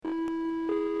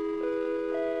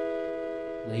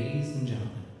Ladies and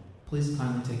gentlemen, please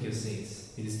kindly take your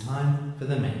seats. It is time for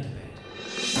the main debate.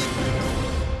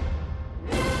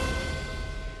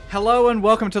 Hello and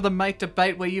welcome to the Mate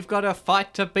Debate, where you've got to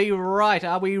fight to be right.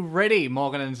 Are we ready,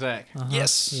 Morgan and Zach?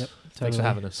 Yes. Yep. Thanks for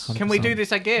having us. 100%. Can we do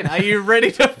this again? Are you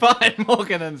ready to fight,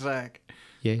 Morgan and Zach?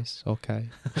 Yes. Okay.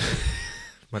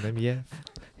 My name is Yev.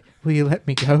 Will you let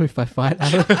me go if I fight,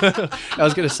 Alex? I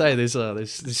was going to say there's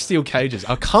steel cages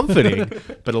are comforting,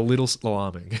 but a little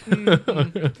alarming.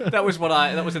 That was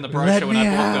that was in the brochure when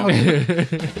I bought them.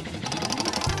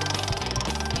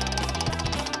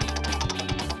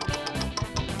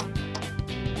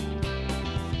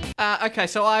 Okay,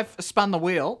 so I've spun the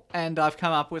wheel and I've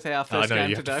come up with our first game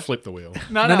you today. have to flip the wheel.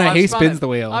 No, No, he I've spun spins it. the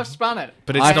wheel. I've spun it.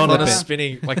 But it's I not on flip a it.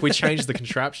 spinning. Like, we changed the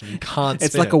contraption. You can't spin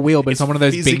It's like it. a wheel, but it's on one of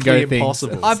those physically bingo things.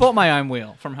 impossible. I bought my own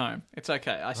wheel from home. It's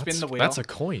okay. I spin the wheel. That's a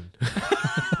coin.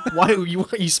 Why are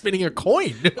you spinning a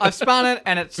coin? I've spun it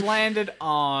and it's landed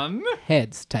on...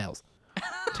 Heads, tails.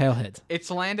 Tail heads. It's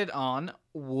landed on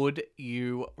Would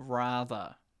You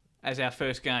Rather as our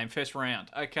first game, first round.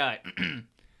 Okay.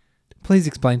 Please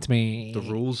explain to me. The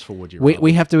rules for Would You We, Rather.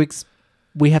 we have to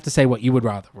we have to say what you would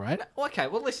rather, right? Okay,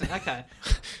 well, listen. Okay.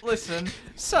 Listen.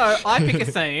 So, I pick a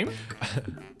theme.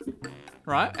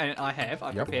 Right? And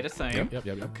I've prepared a theme. Yep.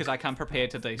 Because I come prepared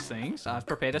to these things. I've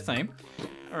prepared a theme.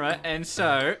 All right. And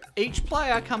so, each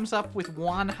player comes up with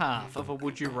one half of a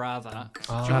Would You Rather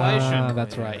situation. Ah,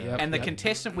 that's right. Yep. And the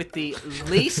contestant with the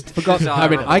least Forgotten. I mean,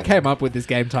 desirable, I came up with this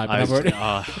game type, and I've already.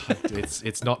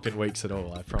 It's not been weeks at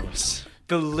all, I promise.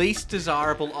 the least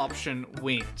desirable option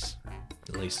wins.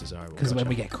 The least desirable. Because when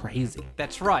we get crazy.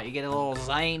 That's right. You get a little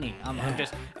zany. I'm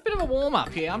just a bit of a warm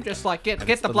up here. I'm just like get the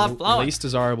the blood flowing. least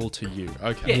desirable to you.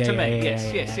 Okay. Yeah, to Yeah, me. yeah, Yes,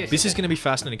 yeah, yes, yeah. yes. This is going to be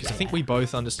fascinating because I think we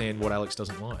both understand what Alex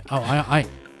doesn't like. Oh,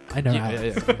 I know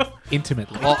Alex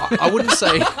intimately. Well, I wouldn't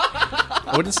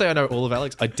say I know all of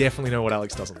Alex. I definitely know what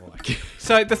Alex doesn't like.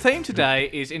 So the theme today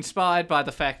is inspired by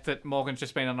the fact that Morgan's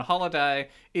just been on a holiday.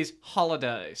 Is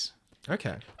holidays.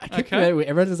 Okay. I keep Okay. remembering,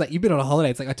 everyone's like, you've been on a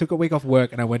holiday. It's like, I took a week off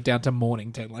work and I went down to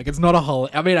Mornington. Like, it's not a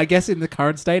holiday. I mean, I guess in the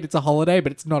current state, it's a holiday,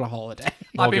 but it's not a holiday.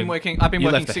 I've been working You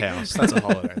left the six, house. That's a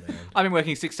holiday, man. I've been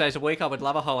working 6 days a week. I would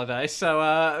love a holiday.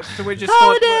 So we just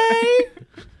Holiday!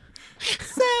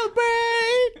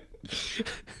 Celebrate!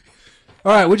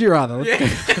 All right, would you rather?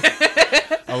 Let's go.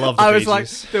 I love the I was Bee like,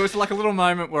 Gees. there was like a little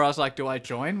moment where I was like, do I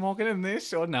join Morgan in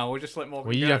this or no? We'll just let Morgan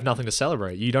Well, you go. have nothing to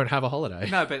celebrate. You don't have a holiday.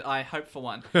 No, but I hope for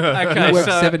one. You Okay, work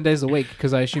so 7 days a week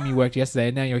because I assume you worked yesterday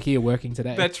and now you're here working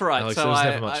today. that's right. Alex, so there's I,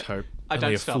 never much hope. I Only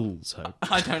don't a stop. fool's hope.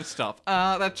 I don't stop.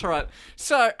 That's right.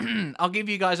 So I'll give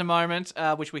you guys a moment,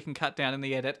 which we can cut down in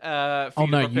the edit. For Oh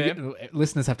you no, to prepare.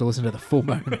 listeners have to listen to the full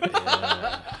moment.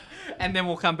 And then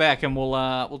we'll come back and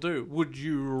we'll do Would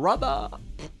You Rather?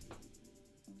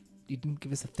 You didn't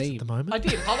give us a theme. The moment? I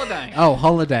did holiday. Oh,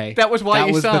 holiday. That was why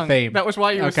you was sung. the theme. That was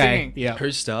why you were okay. singing. Yeah.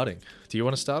 Who's starting? Do you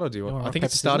want to start or do you want... want I think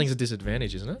rock, it's paper, starting's a scissors?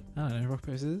 disadvantage, isn't it? I don't know, rock,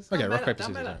 paper, scissors. Okay, Don't rock, matter, paper,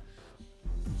 don't scissors. matter.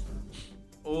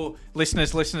 Oh,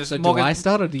 listeners. So Morgan, do I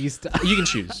start or do you start? You can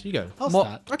choose. You go. I'll Mo-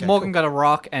 start. Okay, Morgan got a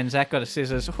rock and Zach got a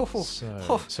scissors.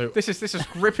 So- this is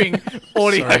gripping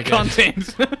audio Sorry, guys.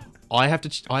 content. I have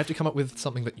to come up with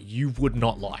something that you would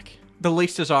not like. The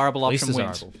least desirable Least option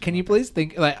wins. desirable. Can you please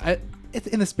think, it's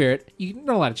in the spirit, you're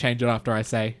not allowed to change it after I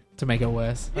say to make it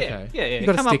worse. Yeah, Okay. yeah. You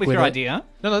gotta Come up stick with with your it. idea.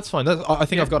 No, that's fine. I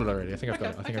think I've got it already. I think I've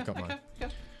got mine.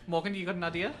 Okay. Morgan, you got an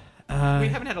idea? Uh, We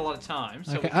haven't had a lot of time,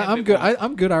 so okay, we can I'm do good. more.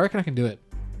 I'm good. I reckon I can do it.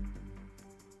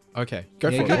 Okay, go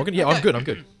Yeah, for okay. it, Morgan. Yeah, Okay. I'm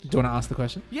good. Do you want to ask the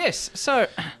question? Yes. So,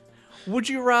 would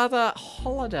you rather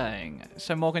holidaying?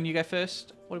 So, Morgan, you go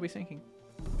first. What are we thinking?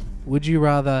 Would you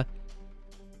rather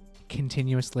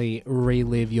continuously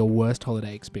relive your worst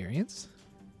holiday experience?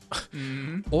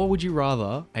 Or would you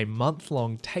rather a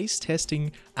month-long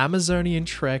taste-testing Amazonian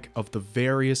trek of the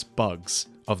various bugs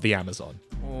of the Amazon?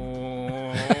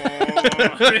 Oh,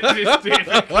 this is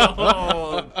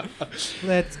difficult.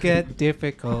 Let's get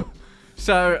difficult.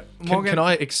 So, Morgan, Can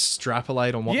I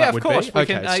extrapolate on what Yeah, that of would course, be? we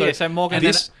can- yeah, so Morgan- And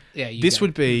then- This, Yeah, you this go.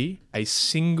 would be a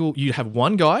single... You'd have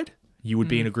one guide. You would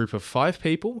be in a group of 5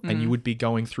 people, and you would be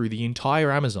going through the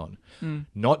entire Amazon,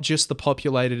 not just the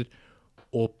populated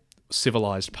or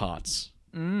civilized parts.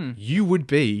 You would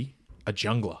be a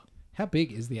jungler. How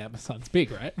big is the Amazon? It's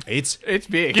big, right? It's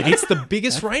big. it's the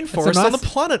biggest rainforest on the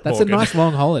planet. That's Morgan. a nice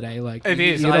long holiday. Like It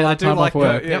is. You get a lot I of do time like off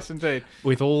work. that. Yes, indeed.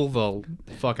 With all the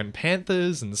fucking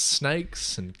panthers and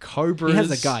snakes and cobras. He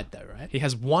has a guide though, right? He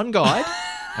has one guide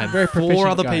and Very 4 proficient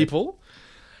other guide. people.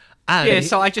 And Yeah,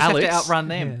 so I just Alex, have to outrun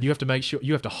them. You have to make sure.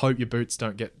 You have to hope your boots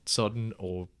don't get sodden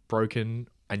or broken,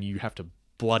 and you have to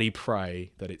bloody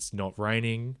pray that it's not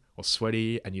raining or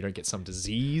sweaty and you don't get some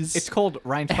disease. It's called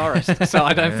rainforest, so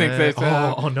I don't think there's...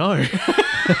 Oh no.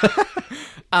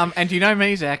 And you know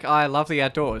me, Zach, I love the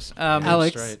outdoors.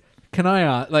 Alex, straight. can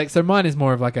I so mine is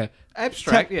more of like a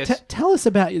Abstract, yes. Tell us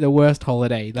about the worst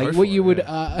holiday, like Go what for you it,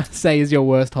 would say is your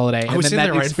worst holiday, and was then in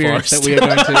that the experience that rainforest. we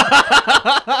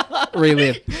are going to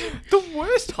relive. The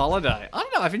worst holiday? I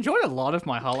don't know, I've enjoyed a lot of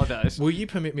my holidays. Will you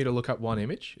permit me to look up one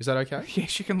image? Is that okay?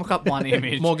 Yes, you can look up one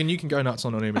image. Morgan, you can go nuts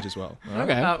on an image as well. All right?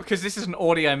 Okay. Because this is an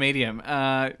audio medium.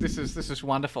 This is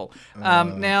wonderful.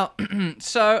 Now,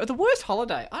 so the worst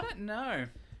holiday, I don't know.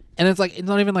 And it's like, it's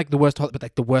not even like the worst, but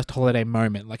like the worst holiday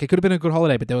moment. Like it could have been a good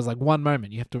holiday, but there was like one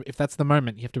moment. You have to, if that's the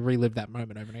moment, you have to relive that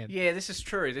moment over and again. Yeah, this is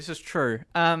true. There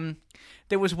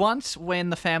was once when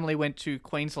the family went to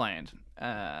Queensland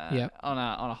on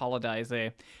a holiday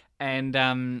there.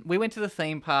 And we went to the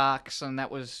theme parks, and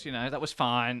that was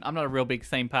fine. I'm not a real big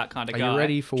theme park kind of guy. Are you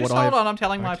ready for Just what hold I've... on, I'm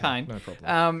telling my Okay, pain. no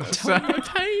problem.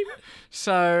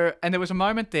 And there was a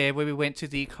moment there where we went to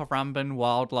the Currumbin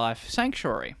Wildlife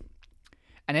Sanctuary.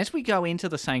 And as we go into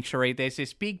the sanctuary, there's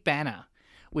this big banner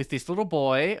with this little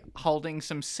boy holding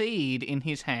some seed in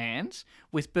his hands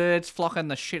with birds flocking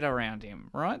the shit around him,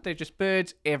 right? They're just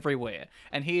birds everywhere.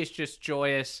 And he is just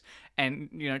joyous and,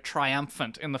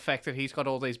 triumphant in the fact that he's got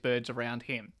all these birds around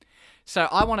him. So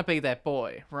I want to be that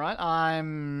boy, right?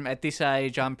 I'm at this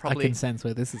age, I'm probably... I can sense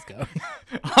where this is going.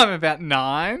 I'm about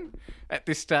 9 at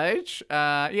this stage.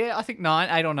 I think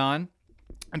 8 or 9.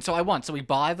 And so we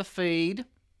buy the feed...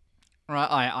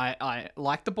 Right, I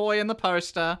like the boy in the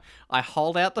poster. I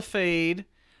hold out the feed,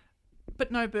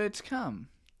 but no birds come.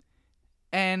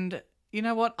 And you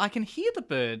know what? I can hear the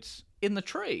birds in the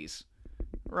trees,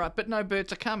 right? But no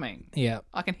birds are coming. Yeah.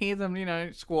 I can hear them,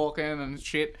 squawking and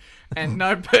shit, and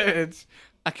no birds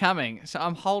are coming. So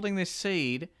I'm holding this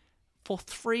seed for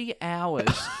 3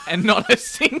 hours, and not a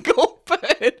single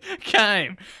bird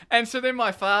came. And so then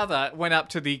my father went up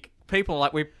to the people,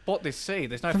 like, we bought this seed.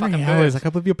 There's no 3 fucking hours. birds. A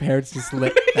couple of your parents just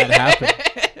let that happen.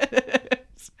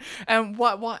 And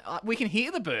what we can hear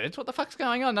the birds. What the fuck's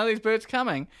going on? None of these birds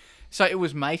coming. So it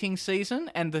was mating season,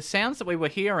 and the sounds that we were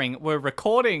hearing were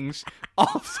recordings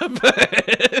of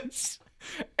the birds.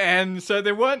 And so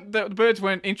the birds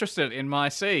weren't interested in my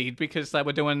seed because they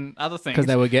were doing other things. Because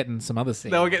they were getting some other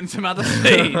seed. They were getting some other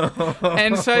seed.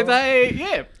 And so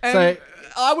And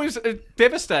I was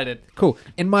devastated. Cool.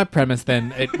 In my premise,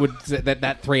 then, it would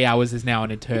that 3 hours is now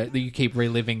an eternity. You keep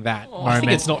reliving that moment. I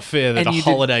think it's not fair that And a you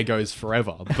holiday goes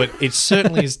forever, but it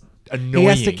certainly is annoying. He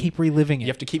has to keep reliving it. You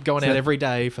have to keep going out every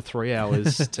day for 3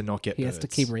 hours to not get He has birds.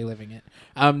 to keep reliving it.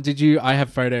 I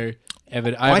have photo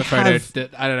evidence. I have a photo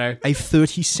that, I don't know. A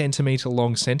 30 centimetre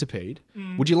long centipede.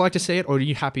 Would you like to see it, or are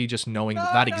you happy just knowing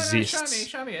that exists?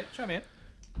 Show me it.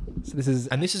 So this is...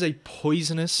 And this is a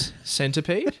poisonous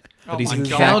centipede Oh that is my God.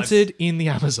 encountered in the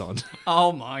Amazon.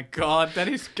 Oh my God, that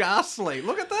is ghastly.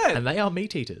 Look at that. And they are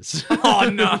meat eaters. Oh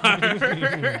no.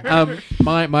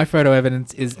 My photo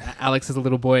evidence is Alex as a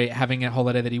little boy having a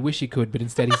holiday that he wish he could, but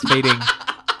instead he's feeding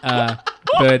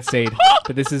bird seed.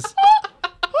 But this is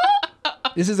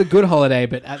a good holiday,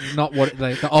 but not what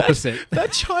the opposite.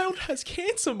 That child has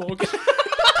cancer, Morgan.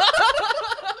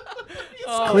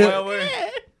 Oh, clear- well,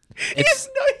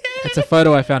 It's a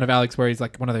photo I found of Alex where he's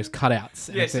like one of those cutouts.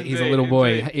 And Yes, he's a indeed, little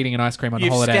boy indeed. eating an ice cream on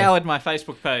You've holiday. scoured my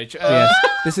Facebook page. Yes.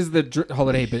 This is the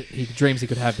holiday but he dreams he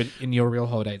could have, but in your real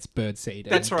holiday, it's bird seed.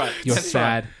 and That's right. You're That's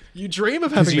sad. You dream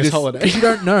of 'Cause having you this just- holiday. 'cause you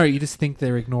don't know. You just think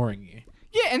they're ignoring you.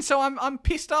 Yeah, and so I'm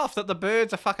pissed off that the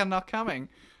birds are fucking not coming.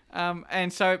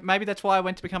 And so maybe that's why I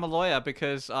went to become a lawyer,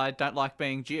 because I don't like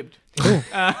being jibbed.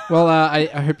 Well, I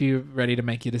hope you're ready to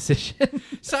make your decision.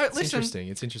 So It's listen, interesting.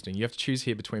 It's interesting. You have to choose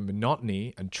here between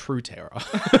monotony and true terror.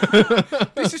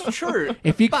 this is true.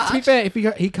 To be fair,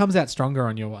 he comes out stronger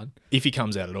on your one. If he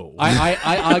comes out at all.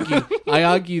 I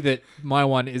argue that my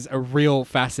one is a real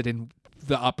facet in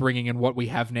the upbringing and what we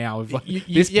have now. Of like,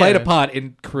 this played a part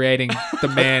in creating the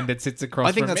man that sits across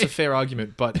I think from that's me. a fair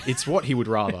argument, but it's what he would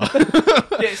rather.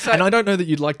 Yeah, so And I don't know that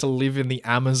you'd like to live in the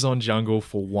Amazon jungle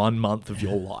for 1 month of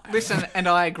your life. listen, and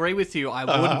I agree with you. I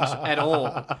wouldn't at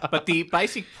all. But the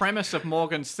basic premise of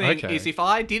Morgan's thing Okay. is if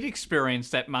I did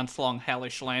experience that month-long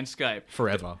hellish landscape,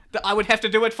 Forever. I would have to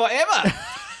do it forever.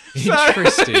 So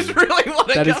Interesting. it's really what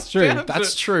it That is comes true. down to.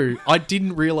 That's true. I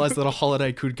didn't realize that a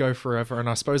holiday could go forever, and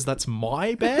I suppose that's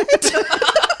my bad.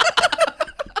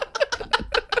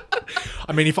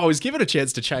 I mean, if I was given a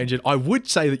chance to change it, I would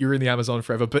say that you're in the Amazon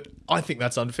forever, but I think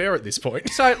that's unfair at this point.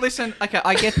 So listen, okay,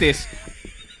 I get this.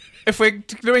 If we're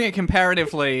doing it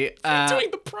comparatively,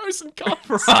 Doing the pros and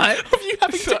cons right. of you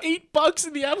having to eat bugs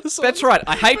in the Amazon. That's right,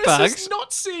 I hate versus bugs.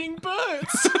 not seeing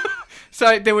birds.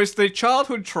 So there was the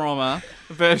childhood trauma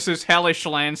versus hellish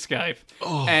landscape,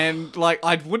 and like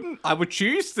I would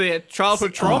choose the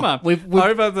childhood trauma we've-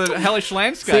 over the hellish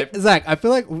landscape. See, Zach, I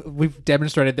feel like we've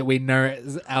demonstrated that we know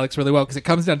Alex really well because it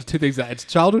comes down to two things. It's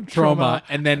childhood trauma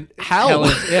and then Hell.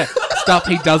 stuff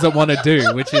he doesn't want to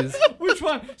do, which is... Which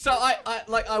one? So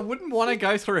I wouldn't want to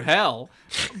go through hell,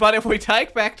 but if we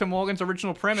take back to Morgan's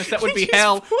original premise, that would be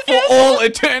hell for all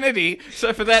eternity.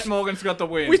 So for that, Morgan's got the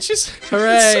win. Which is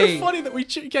Hooray. It's so funny that we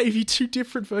gave you two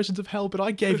different versions of hell, but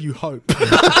I gave you hope.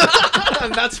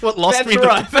 And that's what lost me.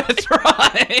 That's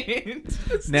right.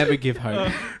 Never give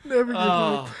hope. Never give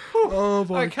hope. Oh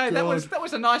my Okay, God. that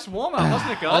was a nice warm up,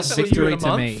 wasn't it, guys? I'll That was victory you in a to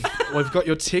month. me. We've got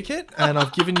your ticket, and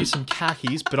I've given you some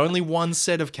khakis, but only one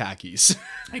set of khakis.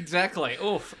 Exactly.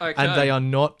 Oof. Okay. And they are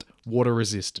not water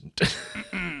resistant.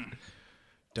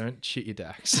 Don't shit your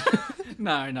dacks.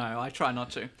 No, I try not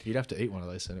to. You'd have to eat one of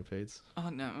those centipedes. Oh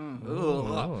no.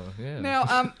 Oh, yeah.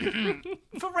 Now,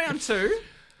 for round 2,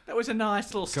 that was a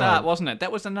nice little start, wasn't it?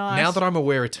 That was a nice. Now that I'm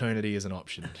aware eternity is an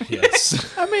option,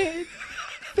 yes. I mean,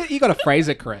 you got to phrase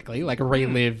it correctly, like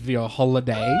relive your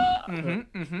holiday.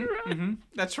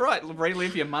 That's right.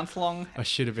 Relive your month-long. I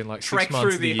should have been like Trek 6 months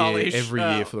through of the the year, hellish, every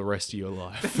year for the rest of your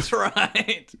life. That's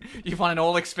right. You've won an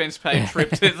all-expense-paid trip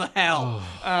to the hell.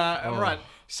 Right.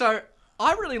 So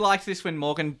I really liked this when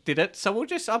Morgan did it. So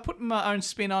I'll put my own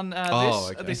spin on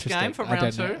this game for I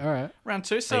round don't 2. know. All right. Round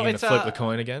 2. Are So you going it's to flip the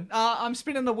coin again? I'm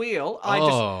spinning the wheel.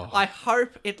 Oh. I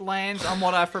hope it lands on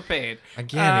what I've prepared.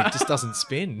 Again, it just doesn't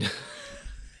spin.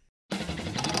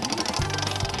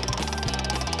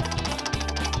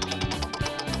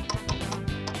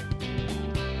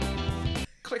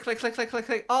 Click, click, click, click, click,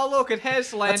 click. Oh, look, it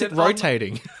has That's landed. it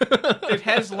rotating. It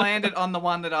has landed on the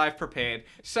one that I've prepared.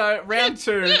 So round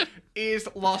 2 is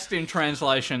lost in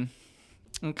translation.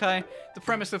 Okay? The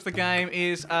premise of the game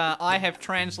is I have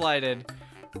translated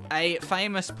a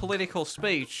famous political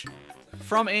speech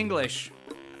from English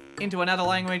into another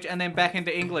language and then back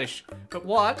into English. But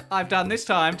what I've done this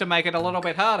time to make it a little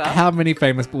bit harder... How many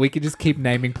famous, but we could just keep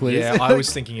naming, please. Yeah, I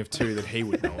was thinking of 2 that he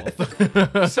would know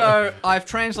of. So I've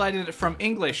translated it from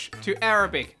English to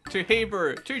Arabic to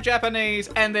Hebrew to Japanese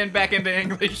and then back into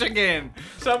English again.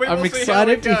 So we will I'm see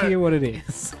excited how to we go. hear what it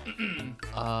is.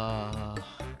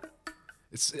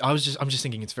 I'm just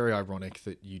thinking it's very ironic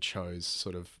that you chose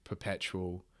sort of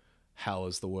perpetual hell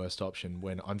as the worst option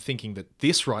when I'm thinking that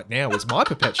this right now is my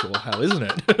perpetual hell, isn't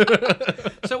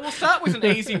it? So we'll start with an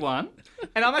easy one.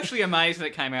 And I'm actually amazed that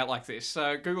it came out like this.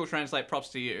 So Google Translate, props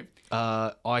to you.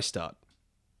 I start.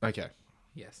 Okay.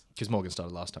 Yes. Because Morgan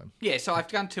started last time. Yeah, so I've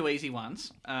done 2 easy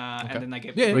ones. And then they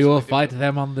get... Yeah. We will fight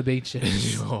them on the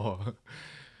beaches. Oh,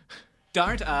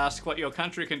 Don't ask what your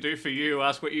country can do for you.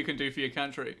 Ask what you can do for your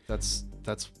country. that's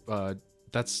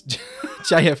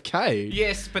JFK.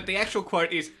 Yes, but the actual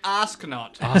quote is, ask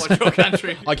not what your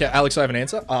country... Okay, Alex, I have an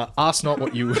answer. Ask not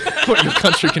what your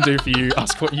country can do for you.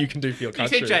 Ask what you can do for your You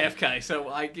country. said JFK,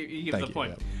 so you give Thank the you,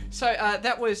 point. yeah. So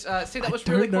that was... that was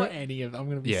I really don't know quite... any of them. I'm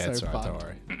going to be Yeah, so it's alright, fucked.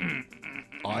 don't worry.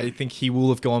 I think he will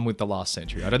have gone with the last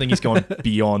century. I don't think he's gone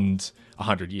beyond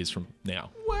 100 years from now.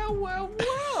 Well.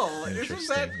 Isn't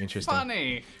that Interesting.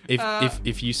 funny?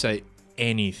 If you say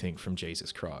anything from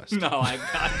Jesus Christ. No, I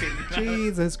didn't.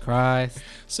 Jesus Christ.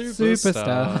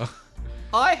 Superstar.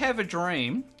 I have a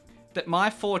dream that my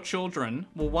 4 children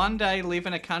will one day live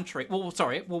in a country... will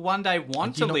one day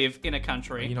want to live in a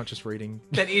country You're not just reading.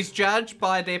 that is judged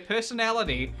by their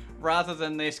personality rather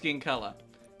than their skin colour.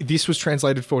 This was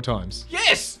translated 4 times.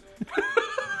 Yes!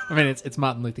 I mean, it's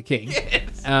Martin Luther King. Yes!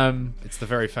 It's the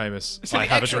very famous So I the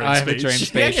have a actual- dream I have a speech. dream The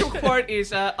speech. actual quote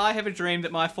is, I have a dream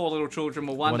that my 4 little children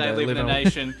will one day live in a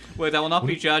nation where they will not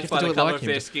be judged by the colour of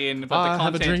their skin, but I the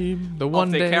have a content dream the of one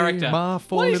their day character. my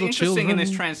 4 What is little interesting children. in this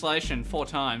translation 4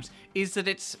 times is that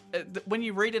it's when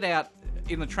you read it out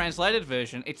in the translated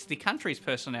version, it's the country's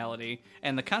personality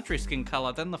and the country's skin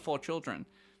colour, then the 4 children.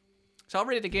 So I'll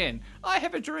read it again. I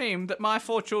have a dream that my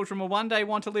 4 children will one day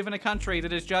want to live in a country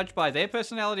that is judged by their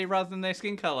personality rather than their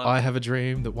skin colour. I have a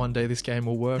dream that one day this game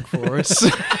will work for us.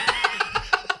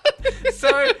 So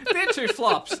they're 2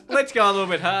 flops. Let's go a little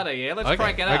bit harder, yeah? Let's Okay,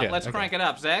 crank it up. okay, Let's okay. crank it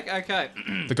up, Zach. Okay.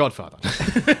 The Godfather.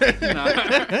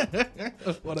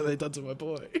 No. What have they done to my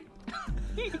boy?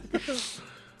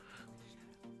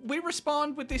 We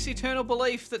respond with this eternal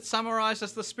belief that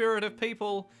summarises the spirit of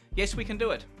people. Yes, we can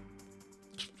do it.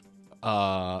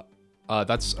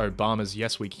 That's Obama's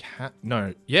Yes We Can.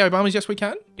 No. Yeah, Obama's Yes We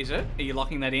Can? Is it? Are you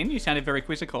locking that in? You sounded very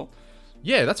quizzical.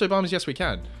 Yeah, that's Obama's Yes We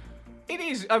Can. It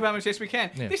is Obama's Yes We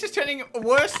Can. Yeah. This is turning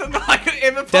worse than I could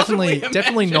ever possibly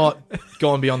Definitely imagine. not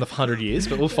gone beyond the 100 years,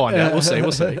 but we'll find out. We'll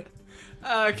see.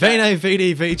 Okay. Vene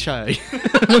vidi vici.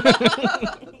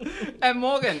 And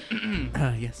Morgan,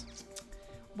 Yes.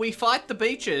 we fight the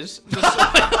beaches.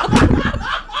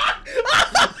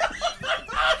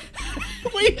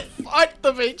 We fight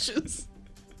the beaches.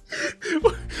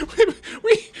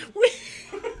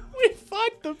 We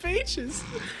fight the beaches.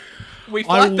 We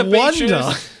fight the beaches,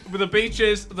 wonder- the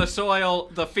beaches, the soil,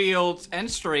 the fields and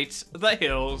streets, the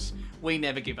hills. We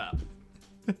never give up.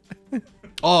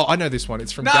 Oh, I know this one.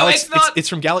 It's from No, Galaxy. it's not. It's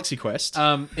from Galaxy Quest.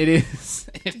 It is.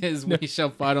 It is. We shall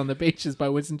fight on the beaches by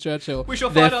Winston Churchill. We shall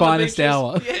Their fight on finest the beaches.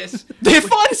 hour. Yes. Their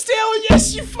finest hour.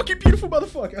 Yes, you fucking beautiful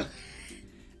motherfucker.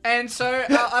 And so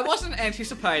I wasn't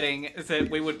anticipating that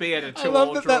we would be at a I two-all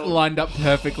love that draw. that lined up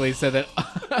perfectly so that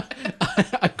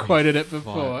I quoted it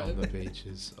before. Fight on the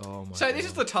beaches. Oh my. So this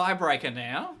is the tiebreaker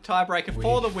now. Tiebreaker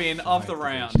for the win of the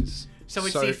round. Beaches. So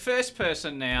it's So- the first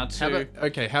person now to...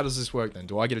 How does this work then?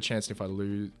 Do I get a chance if I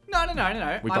lose? No. We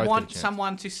I both get a want chance.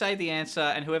 someone to say the answer,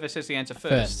 and whoever says the answer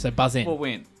First, so buzz in. will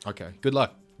win. Okay. Good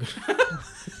luck.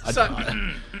 So,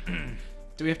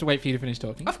 Do we have to wait for you to finish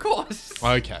talking? of course.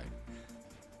 Okay.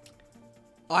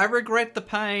 I regret the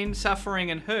pain, suffering,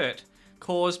 and hurt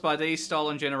caused by these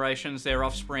stolen generations, their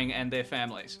offspring, and their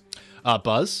families.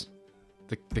 Buzz,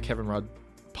 the Kevin Rudd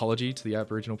apology to the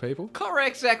Aboriginal people.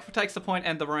 Correct. Zach takes the point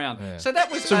and the round. Yeah. So that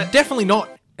was... So definitely not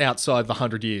outside the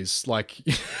 100 years. Like,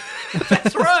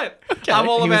 That's right. I'm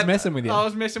all He was about messing with you. I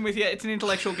was messing with you. It's an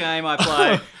intellectual game I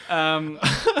play.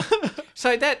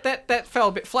 So that fell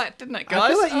a bit flat, didn't it, guys? I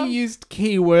feel like you used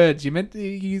key words. You meant to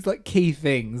use like key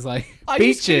things like I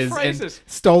used key beaches and phrases.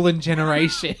 stolen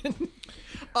generation.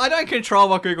 I don't control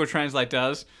what Google Translate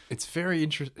does. it's very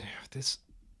interesting.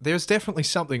 There's definitely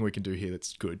something we can do here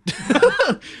that's good.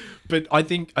 But I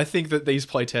think that these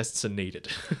play tests are needed.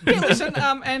 Yeah, listen,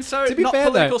 and so To be not fair,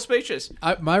 though- political speeches.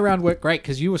 My round worked great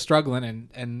because you were struggling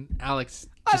and Alex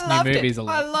just I knew loved movies it. a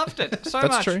I lot. loved it so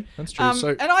That's much. true. That's true. So-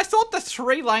 and I thought the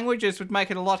 3 languages would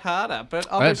make it a lot harder, but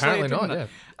obviously apparently it not, didn't.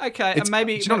 Okay, It's, and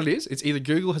maybe... do you know what it is? It's either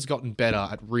Google has gotten better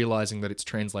at realizing that it's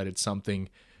translated something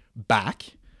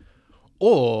back,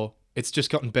 or it's just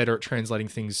gotten better at translating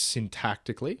things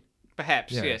syntactically.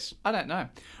 Perhaps, Yeah. yes. I don't know.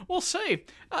 We'll see.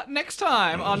 Next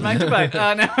time on Make Debate.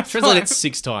 Now it's Translate time. it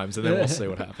 6 times, and then we'll see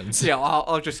what happens. Yeah,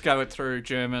 I'll just go it through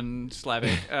German,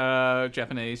 Slavic,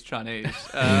 Japanese, Chinese.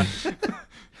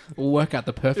 We'll work out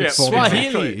the perfect Yeah, form. Swahili.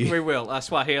 exactly. We will.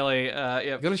 Swahili. Yeah.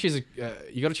 You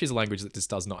gotta choose a language that just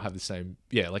does not have the same.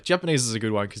 Yeah, like Japanese is a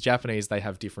good one because Japanese they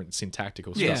have different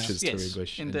syntactical Yes, structures yes, to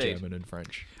English indeed. and German and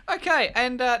French. Okay,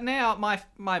 and now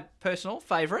my personal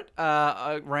favourite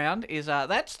round is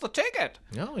that's the ticket.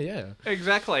 Oh yeah.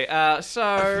 Exactly.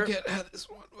 So Forget how this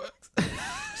one works.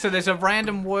 so there's a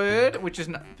random word which is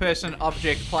a person,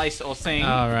 object, place, or thing.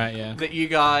 Oh, right, yeah. That you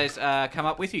guys come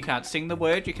up with. You can't sing the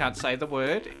word, you can't say the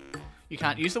word, you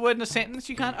can't use the word in a sentence,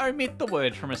 you can't omit the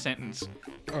word from a sentence.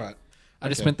 All right. I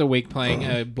just spent the week playing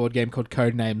a board game called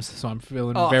Code Names, so I'm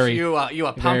feeling Oh, very... you are very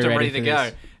pumped and ready ready to for go.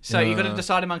 this. So you've got to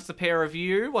decide amongst the pair of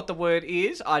you what the word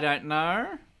is. I don't know.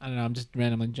 I don't know, I'm just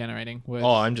randomly generating words.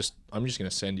 Oh, I'm just gonna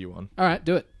send you one. All right,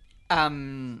 do it.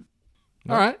 No.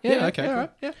 All right, yeah, okay, all cool.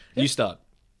 right, yeah. You start.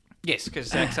 Yes, because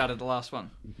Zach started the last one.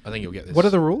 I think you'll get this. What are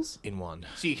the rules? in one?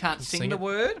 So you can't sing Sing the it.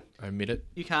 word. Omit it.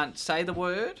 You can't say the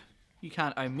word. You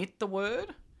can't omit the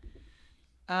word.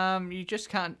 You just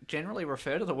can't generally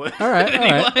refer to the word. All right, all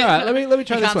right, all right. Let me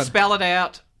try You this can't one. spell it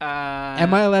out.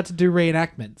 Am I allowed to do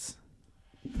reenactments?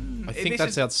 I think this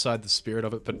that's is- outside the spirit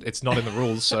of it, but it's not in the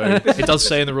rules. So it does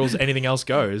say in the rules anything else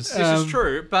goes. This is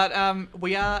true, but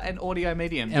we are an audio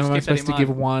medium. Just Am I keep that in supposed to mind.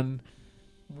 give one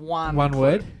one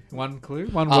word? One clue?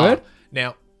 One Ah, word?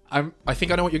 Now, I'm I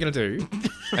think I know what you're going to do,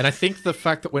 and I think the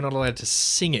fact that we're not allowed to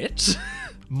sing it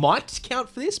might count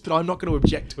for this, but I'm not going to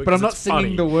object to it. But 'cause I'm not it's singing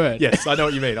funny. the word. Yes, I know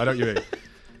what you mean. I know what you mean.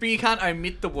 But you can't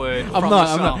omit the word I'm from not.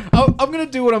 the I'm song. not. I'm gonna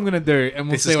do what I'm gonna do, and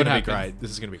we'll This see is what going to be happens. great.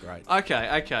 This is going to be great.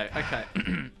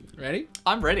 Okay. Ready?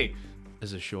 I'm ready.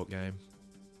 This is a short game.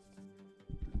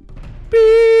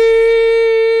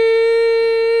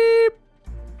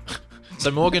 So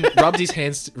Morgan rubbed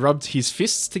his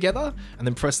fists together, and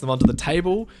then pressed them onto the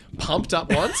table, pumped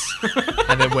up once,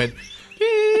 and then went.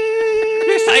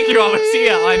 Yes, thank you. I was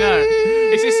here. I know.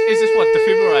 Is this what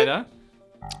defibrillator?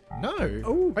 No.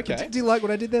 Oh, Okay. Do you like what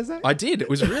I did there, Zach? I did. It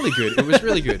was really good. It was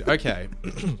really good. Okay.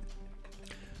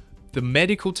 The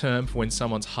medical term for when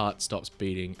someone's heart stops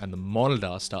beating and the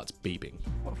monitor starts beeping.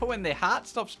 For when their heart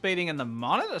stops beating and the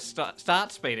monitor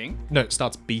starts beating. No, it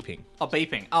starts beeping. Oh,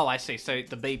 beeping. Oh, I see. So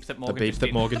the beep that Morgan The beep just that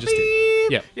did. Morgan The just did.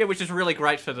 beep! Yeah. Yeah, which is really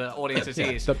great for the audience's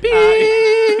ears. The beep. Yeah.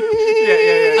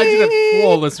 I did a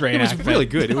flawless It was reenactment. really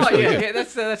good. It was Oh, really yeah, good. yeah,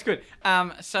 that's good.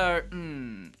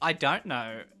 I don't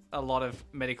know a lot of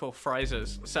medical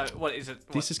phrases. So what is it?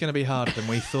 This is going to be harder than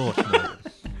we thought. Morgan.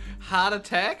 Heart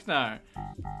attack? No.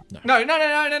 No.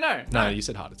 No. No, you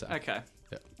said heart attack. Okay.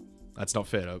 Yeah. That's not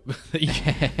fair.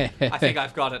 I think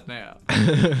I've got it now.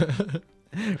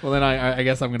 Well, then I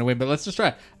guess I'm going to win, but let's just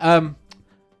try.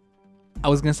 I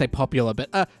was going to say popular,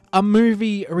 but a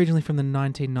movie originally from the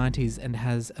 1990s and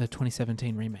has a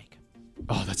 2017 remake.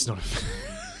 Oh, that's not.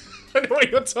 I know what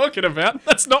you're talking about.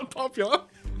 That's not popular.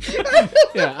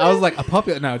 Yeah, I was like, a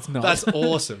popular? No, it's not. That's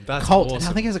awesome. That's cult. awesome.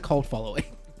 I think it has a cult following.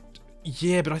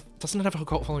 Yeah, but doesn't it have a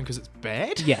cult following because it's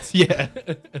bad? Yes. Yeah.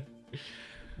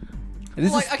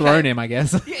 This Like, has thrown him, I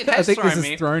guess. Yeah, it I has think thrown this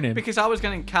me has thrown him. because I was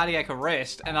going cardiac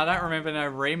arrest, and I don't remember no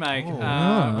remake before.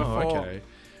 Okay.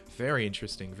 Very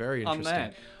interesting. Very On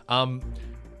interesting.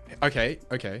 that.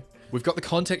 Okay. We've got the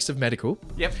context of medical.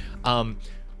 Yep.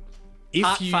 If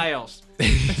Heart you fails.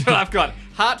 That's what I've got.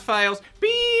 Heart fails.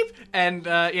 Beep. And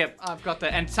I've got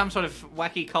that. And some sort of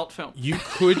wacky cult film. you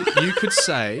could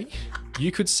say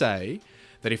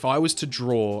that if I was to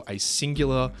draw a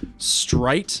singular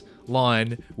straight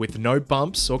line with no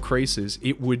bumps or creases,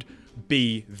 it would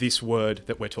be this word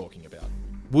that we're talking about.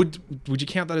 Would you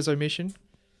count that as omission?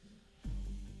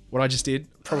 What I just did?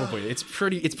 Probably. It's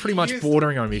pretty much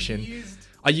bordering omission.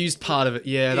 I used part of it.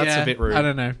 Yeah, that's a bit rude. I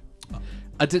don't know.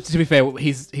 To be fair,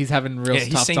 he's having real Yeah,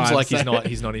 he tough seems times. like so-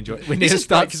 he's not enjoying. We need to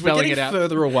start because we're spelling getting it out.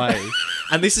 further away,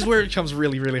 and this is where it becomes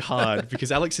really, really hard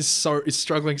because Alex is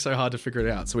struggling so hard to figure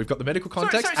it out. So we've got the medical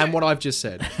context sorry. and what I've just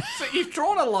said. So you've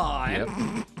drawn a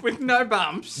line with no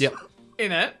bumps Yep.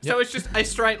 in it. So it's just a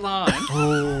straight line.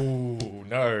 Oh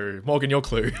no, Morgan, your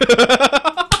clue.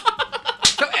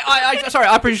 So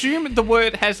I presume the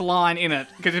word has line in it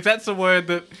because if that's the word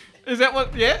that is that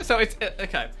what? Yeah. So it's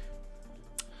okay.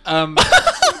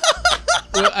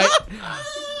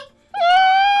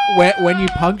 Well, when you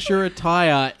puncture a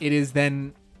tire, it is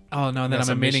then. Oh no, and then That's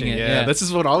I'm omitting omission, it. Yeah, this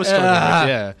is what I was struggling with.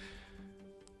 Yeah,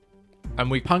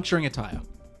 and Puncturing a tire.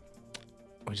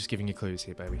 we're just giving you clues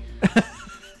here, baby.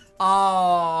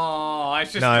 Oh,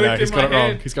 it's just No, clicked he's in got my it wrong.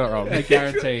 head. He's got it wrong. I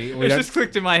guarantee. It's just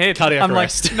clicked in my head. Cardiac I'm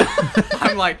arrest. Like,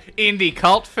 I'm like indie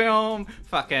cult film,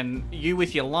 fucking you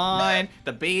with your line,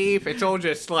 the beef. It's all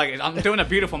just like I'm doing a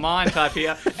beautiful mind type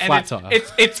here, and Flat tire.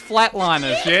 it's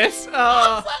flatliners. Yes.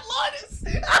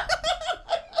 Flatliners.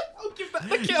 I'll give that.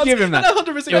 That counts. Give him that.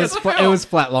 100%. It was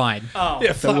flat line. Oh,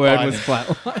 Yeah, The word flatline. was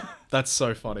flat line. That's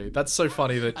so funny. That's so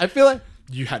funny that I feel like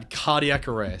you had cardiac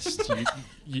arrest.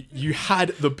 you had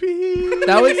the beep.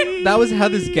 that was how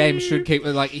this game should keep.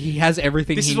 Like he has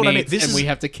everything This he is what I mean. needs, This and is we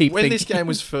have to keep. When thinking. this game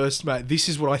was first made, this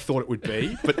is what I thought it would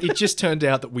be, but it just turned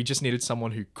out that we just needed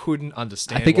someone who couldn't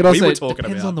understand I think what it also we were talking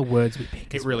depends about. on the words we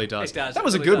pick. It really does. it does. That It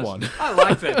was really a good does. one. I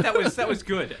liked it. That was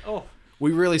good. Oh,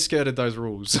 We really skirted those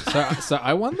rules. So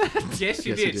I won that. yes, you Yes,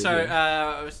 you did. did,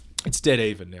 So It's dead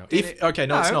even now. Okay,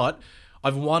 no, it's not.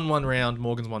 I've won one round.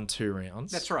 Morgan's won 2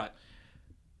 rounds. that's right.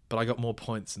 But I got more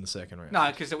points in the second round. No,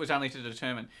 because it was only to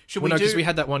determine. Should Well, no, we because do? we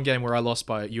had that one game where I lost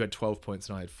by you had 12 points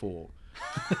and I had 4.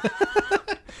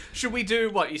 Should we do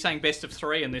what you're saying? Best of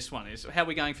 3 in this one is. How are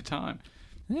we going for time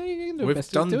Yeah, you can do We've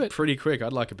best. done Do it. pretty quick.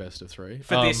 I'd like a best of 3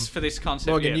 for this concept?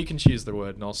 Morgan, yeah. you can choose the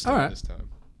word and I'll start All right. this time.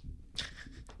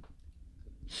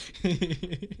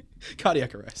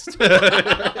 Cardiac arrest.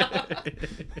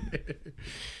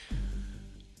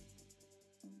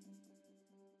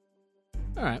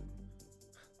 All right.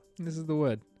 This is the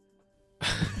word.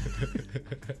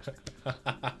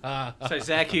 So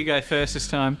Zach, you go first this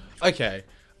time. Okay.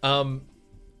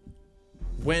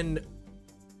 When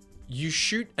you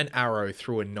shoot an arrow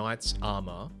through a knight's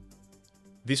armor,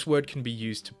 this word can be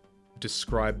used to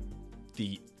describe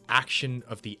the action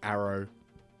of the arrow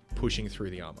pushing through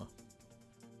the armor.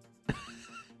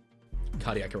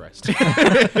 Cardiac arrest.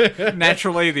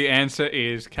 Naturally, the answer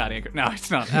is cardiac. No, it's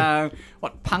not.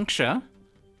 What, puncture?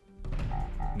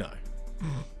 No.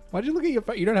 Why'd you look at your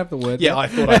phone? You don't have the word. Yeah, there. I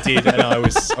thought I did, and I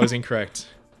was incorrect.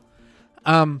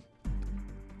 When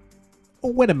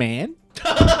a man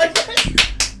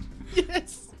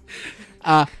Yes.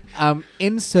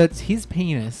 inserts his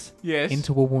penis Yes.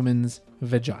 into a woman's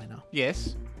vagina.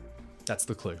 Yes. That's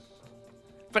the clue.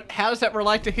 But how does that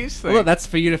relate to his thing? Well, that's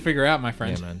for you to figure out, my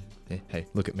friend. Yeah, man. Hey,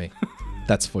 look at me.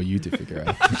 That's for you to figure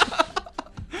out.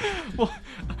 Well,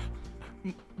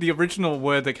 the original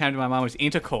word that came to my mind was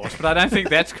intercourse, but I don't think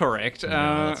that's correct.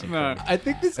 that's no. incorrect. I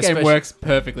think this game Especially- works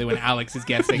perfectly when Alex is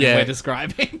guessing Yeah. and we're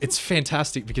describing. It's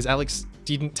fantastic because Alex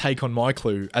didn't take on my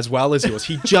clue as well as yours.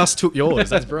 He just took yours.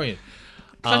 That's brilliant.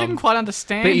 I didn't quite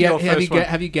understand But your have first you one.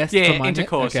 have you guessed? Yeah, for mine yet?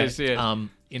 intercourse Okay. is yeah.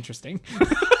 Interesting.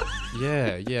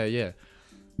 Yeah.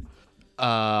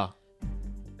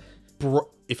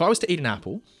 if I was to eat an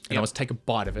apple and Yep. I was to take a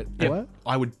bite of it, Yep.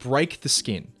 I would break the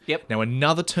skin. Yep. Now,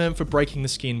 another term for breaking the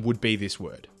skin would be this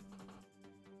word.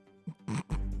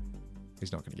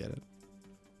 He's not going to get it.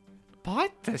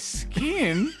 Bite the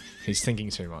skin? He's thinking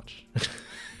too much.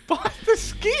 Bite the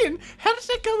skin? How does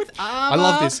that go with armor?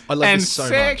 love this. I love and this so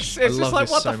sex? much. I It's just love like,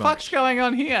 this what so the much. fuck's going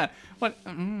on here? What? I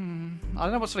don't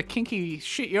know what sort of kinky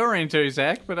shit you're into,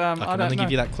 Zach, but I I can don't only know.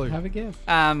 give you that clue. Have a guess.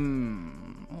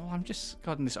 Well, I'm just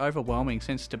gotten this overwhelming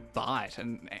sense to bite,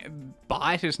 and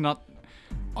bite is not.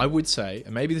 I would say,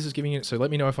 and maybe this is giving it, so let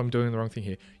me know if I'm doing the wrong thing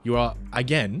here. You are,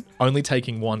 again, only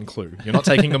taking one clue. You're not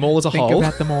taking them all as a Think whole.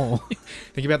 about them all.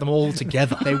 Think about them all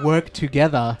together. They work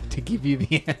together to give you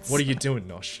the answer. What are you doing,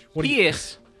 Nosh? What are you...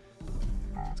 Pierce.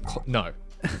 No.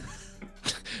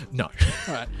 No.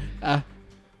 All right.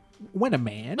 When a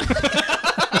man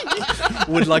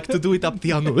Would like to do it up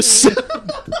the anus.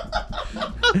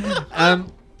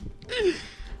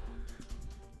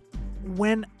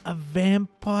 when a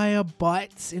vampire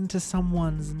bites into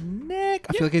someone's neck.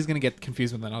 I feel like he's going to get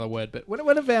confused with another word, but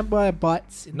when a vampire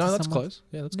bites into No, that's someone's close.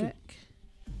 Yeah, that's good. neck,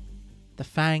 the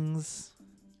fangs.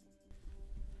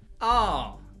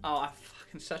 Oh, I'm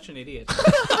fucking such an idiot.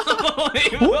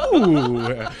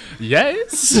 Ooh.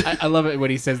 Yes. I love it when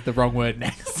he says the wrong word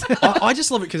next. I just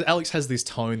love it because Alex has this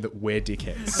tone that we're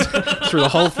dickheads through the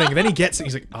whole thing. And then he gets it.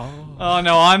 He's like, oh. Oh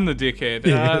no, I'm the dickhead.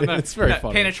 No. It's very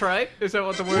funny. Penetrate? Is that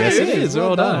what the word Yes, is? it is. Well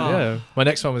Well done. done. Yeah. My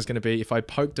next one was going to be if I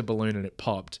poked a balloon and it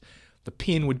popped, the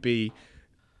pin would be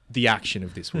the action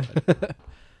of this word.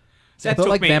 I That thought took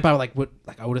like me. vampire,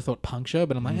 I would have thought puncture,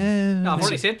 but I'm like, No, I've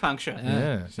already said puncture.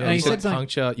 Yeah. No, You you said said something.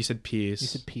 puncture. You said pierce. You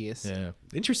said pierce. Yeah.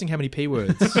 Interesting how many P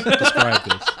words describe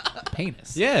this.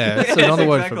 Penis. Yeah. That's Yes, another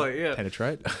word exactly, for yeah.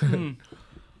 penetrate.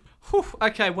 Whew,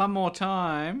 okay, one more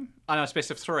time. I know it's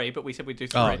best of 3, but we said we'd do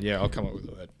 3. Oh, yeah. I'll come up with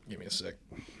a word. Give me a sec.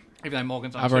 Even though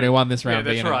Morgan's on I've 2. already won this Yeah, round. but,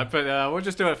 that's you know. right. But we'll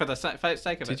just do it for the sake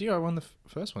of Did it. you? I won the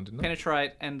first one, didn't I?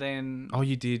 Penetrate and then... Oh,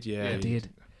 you did. Yeah. Yeah, I did.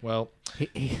 Well,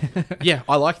 yeah,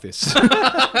 I like this. To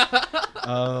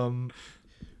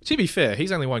be fair,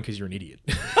 he's only won because you're an idiot.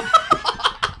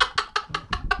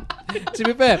 To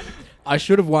be fair, I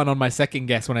should have won on my second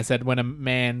guess when I said when a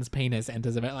man's penis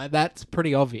enters a man. Like, that's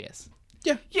pretty obvious.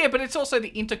 Yeah, but it's also the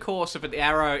intercourse of an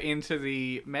arrow into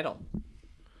the metal.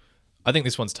 I think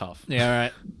this one's tough. Yeah, all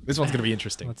right. This one's going to be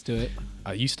interesting. Let's do it.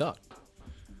 You start.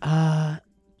 I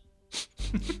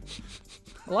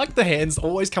like the hands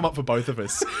always come up for both of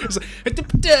us. It's like,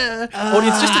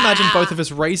 audience, just imagine both of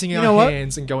us raising our know what?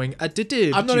 hands and going, I'm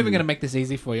not even going to make this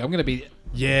easy for you. I'm going to be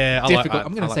Yeah, I difficult. like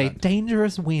I'm going to say that.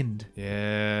 dangerous wind.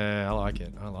 Yeah, I like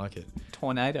it. I like it.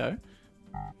 Tornado.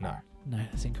 No. No,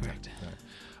 that's incorrect.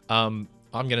 I'm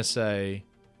going to say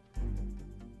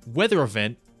weather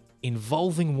event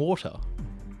involving water.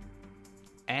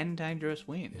 And dangerous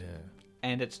wind. Yeah.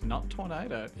 And it's not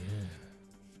tornado.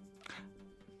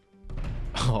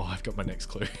 Oh, I've got my next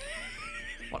clue.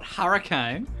 What,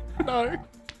 hurricane? No.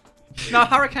 No,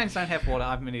 hurricanes don't have water.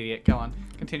 I'm an idiot. Go on.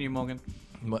 Continue, Morgan.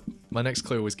 My next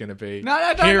clue was going to be...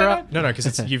 No, don't. No,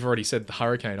 because you've already said the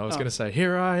hurricane. I was going to say,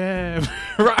 here I am,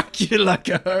 rock you like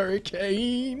a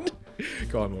hurricane.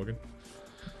 Go on, Morgan.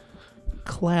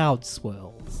 Cloud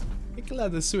swirls.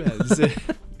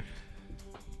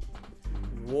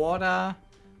 Water,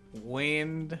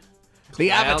 wind, The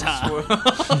cloud Avatar. swirl.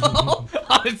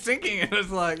 I was thinking it was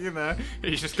like,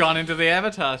 he's just gone into the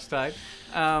Avatar state.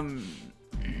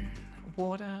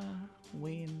 Water,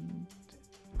 wind,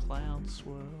 cloud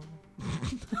swirl.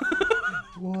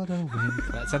 Water, wind.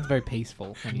 That sounds very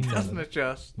peaceful. When you Doesn't it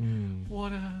just?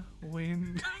 Water,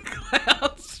 wind,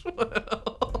 cloud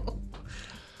swirl.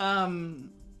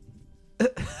 You're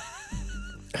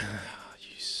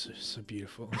so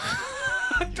beautiful.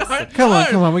 Come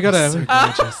on. We gotta,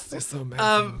 Gorgeous. They're so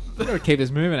amazing. we gotta keep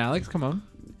this moving, Alex. Come on.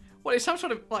 What is some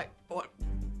sort of what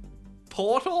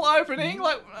portal opening?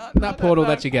 Like That portal,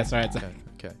 that's your guess. All right. So.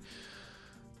 Okay.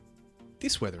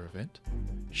 This weather event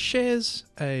shares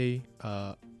a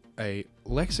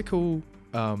lexical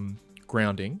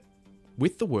grounding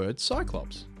with the word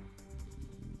Cyclops.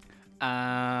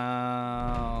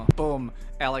 Boom.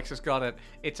 Alex has got it.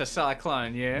 It's a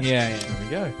cyclone, yeah? Yeah. There we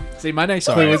go. See, my next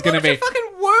clue was gonna be. Fucking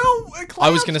whirl.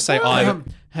 I was going to say either.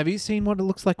 Have you seen what it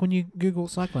looks like when you Google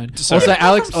cyclone? Sorry. Also,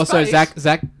 Alex. From Also, space.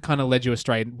 Zach kind of led you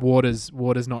astray. Water's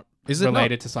not Is it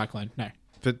related to cyclone. No.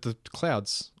 But the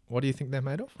clouds, what do you think they're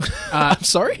made of? I'm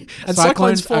sorry? And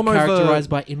Cyclones form are over... characterized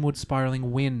by inward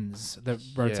spiraling winds that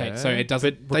rotate. So it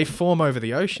doesn't. But they form over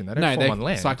the ocean. They don't form on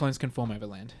land. Cyclones can form over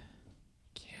land.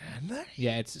 Can they?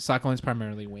 Yeah, cyclones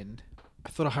primarily wind. I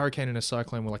thought a hurricane and a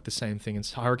cyclone were like the same thing, and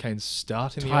hurricanes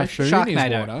start in the Typhoon ocean. is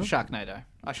Sharknado. water. Sharknado.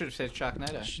 I should have said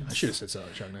Sharknado. I should have said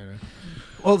Sharknado.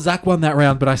 Well, Zach won that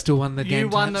round, but I still won the game. You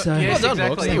won type, the so. yes, Well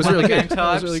done, exactly. Rox. That You was won really the good. game That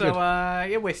type. was really So good.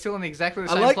 yeah, we're still in exactly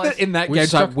the I same like place. that in that We game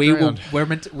stuck type we around. were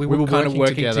kind of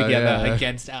working together yeah.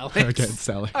 against Alex. Against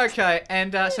Alex. Okay,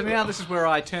 and so now this is where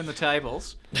I turn the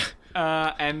tables,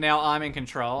 and now I'm in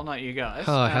control, not you guys.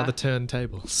 Oh, how the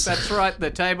turntables. That's right.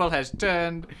 The table has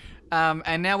turned,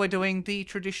 and now we're doing the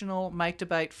traditional make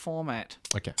debate format.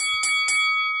 Okay.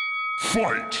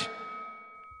 Fight!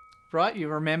 Right, you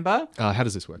remember? How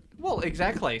does this work? Well,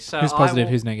 exactly. So Who's I positive?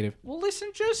 will- Who's negative? Well, listen,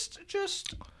 just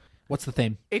What's the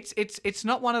theme? it's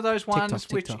not one of those ones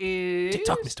TikTok, which TikTok. is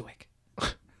TikTok, Mr. Wick.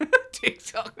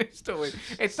 TikTok, Mr. Wick.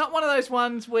 It's not one of those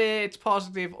ones where it's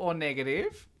positive or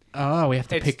negative. Oh, we have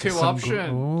to It's pick two some options.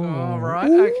 Ooh. All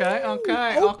right. Okay.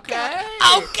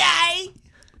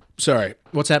 Sorry,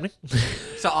 what's happening?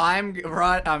 So I'm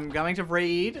going to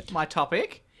read my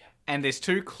topic, and there's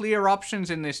two clear options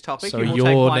in this topic. So You will you're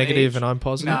take one negative each. and I'm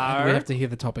positive? No. We have to hear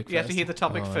the topic first. You have to hear the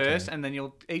topic Oh, first, okay. and then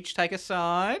you'll each take a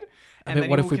side. And But then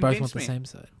what you if will we both convince want the me. same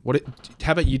side?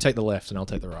 How about you take the left and I'll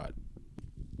take the right?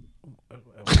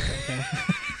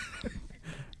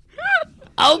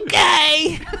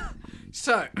 Okay.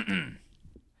 So,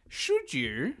 should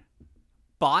you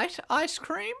bite ice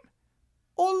cream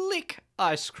or lick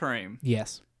ice cream?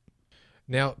 Yes.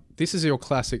 Now, this is your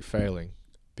classic failing,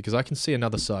 because I can see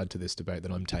another side to this debate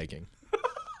that I'm taking.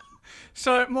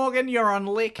 So, Morgan, you're on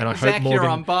lick. And I hope Zach, you're Morgan-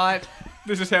 on bite.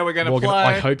 This is how we're going to Morgan, play.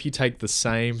 I hope you take the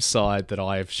same side that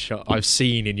I've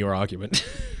seen in your argument.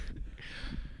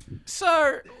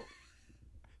 So,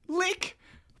 lick,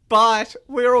 bite.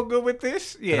 We're all good with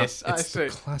this? Yes, I it's see. the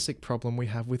classic problem we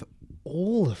have with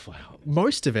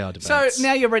most of our So debates.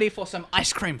 now you're ready for some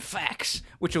ice cream facts,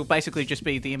 which will basically just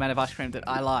be the amount of ice cream that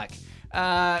I like.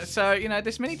 So,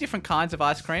 there's many different kinds of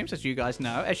ice creams, as you guys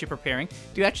know, as you're preparing.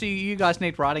 You guys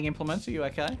need writing implements? Are you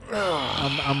okay?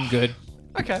 I'm good.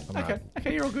 Okay,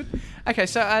 you're all good. Okay,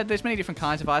 so there's many different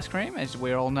kinds of ice cream, as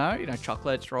we all know.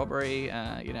 Chocolate, strawberry.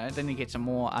 Then you get some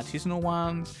more artisanal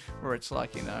ones where it's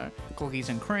like cookies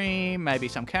and cream, maybe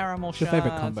some caramel What's your shards.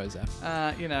 favorite combos,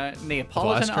 Zach?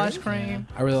 Neapolitan Of ice ice cream.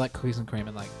 I really like cookies and cream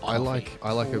and like. I like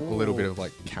a little bit of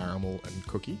like caramel and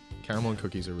cookie. Caramel and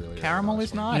cookies are really Caramel really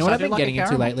is for me. nice. You know what I I've do been like getting a into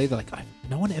caramel. lately? They're like,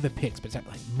 no one ever picks, but it's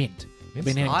like mint. I've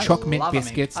been having I choc mint love a mint.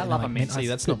 biscuits. I and love like a mint. See, ice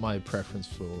that's cream. not my preference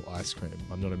for ice cream.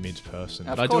 I'm not a mint person.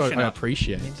 Of But course you're I not.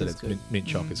 appreciate Mint that is it's good. mint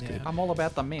choc is good. I'm all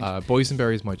about the mint.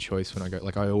 Boysenberry is my choice when I go.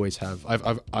 Like I always have.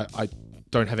 I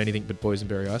don't have anything but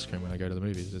boysenberry ice cream when I go to the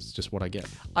movies. It's just what I get.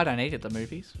 I don't eat at the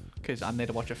movies because I'm there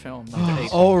to watch a film, not to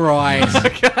eat. All right.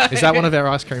 Is that one of our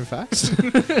ice cream facts?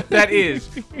 That is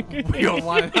your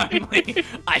one and only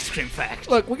ice cream fact.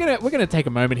 Look, we're gonna take a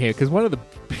moment here because one of the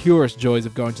purest joys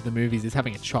of going to the movies is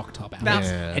having a choc top out.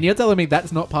 That's- Yeah. And you're telling me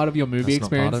that's not part of your movie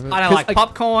That's not part experience? of it? I don't 'Cause, like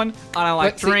popcorn. I don't like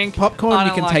let's see, drink. popcorn I you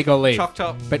don't can like take or leave. Choc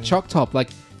top. But choc top, like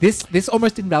this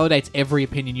almost invalidates every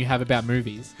opinion you have about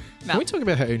movies. No. Can we talk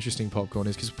about how interesting popcorn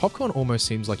is? Because popcorn almost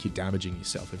seems like you're damaging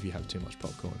yourself if you have too much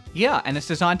popcorn. Yeah, and it's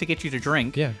designed to get you to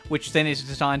drink. Yeah. Which then is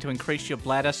designed to increase your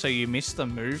bladder so you miss the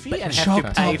movie But and have choc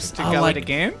to pay tops to are go like- it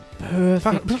again.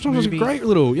 Perfect. Popcorn is a great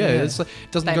little, yeah. Yeah. It's like,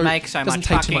 it doesn't They go, make so doesn't much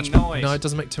take too fucking much. noise. No, it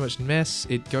doesn't make too much mess.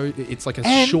 It's like a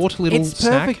And short little it's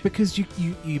snack. perfect because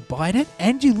you bite it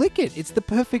and you lick it. It's the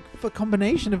perfect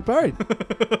combination of both.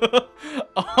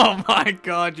 Oh my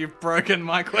god, you've broken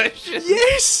my question.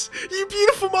 Yes, you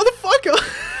beautiful motherfucker.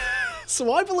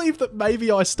 So I believe that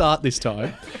maybe I start this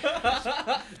time,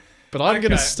 but I'm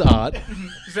going to Okay. start.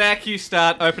 Zach, you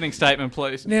start. Opening statement,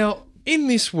 please. Now, in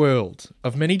this world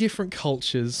of many different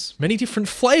cultures, many different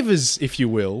flavors, if you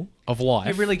will, of life,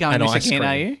 You're really going and this ice again, cream.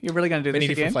 are you? You're really going to do Many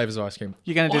this different again? flavors of ice cream.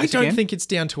 You're gonna do I this don't again? think it's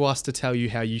down to us to tell you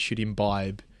how you should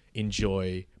imbibe,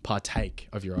 enjoy, partake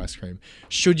of your ice cream.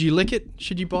 Should you lick it?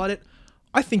 Should you bite it?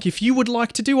 I think if you would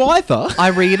like to do either, I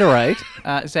reiterate,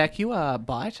 Zach, you are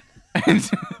bite, and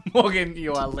Morgan,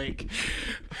 you are lick.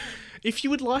 if you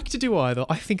would like to do either,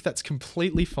 I think that's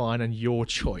completely fine and your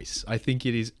choice. I think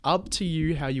it is up to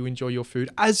you how you enjoy your food,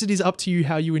 as it is up to you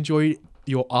how you enjoy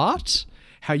your art,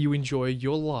 how you enjoy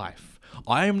your life.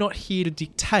 I am not here to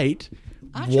dictate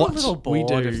Aren't what you a little we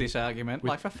bored do. of this argument?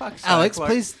 Like, for fuck's sake. Alex, like-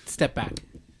 please step back.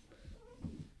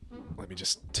 Let me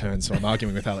just turn so I'm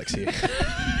arguing with Alex here.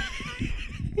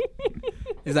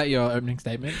 Is that your opening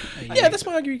statement? Are you- Yeah, that's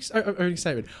my opening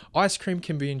statement. Ice cream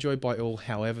can be enjoyed by all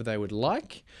however they would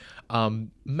like.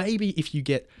 Maybe if you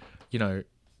get,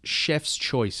 chef's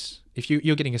choice. If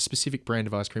you're getting a specific brand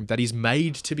of ice cream that is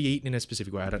made to be eaten in a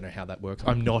specific way. I don't know how that works.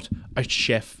 I'm not a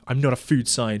chef. I'm not a food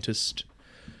scientist.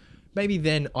 maybe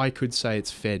then I could say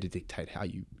it's fair to dictate how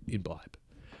you imbibe.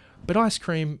 But ice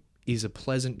cream is a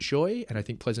pleasant joy, and I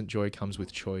think pleasant joy comes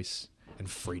with choice and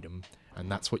freedom,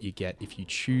 and that's what you get if you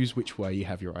choose which way you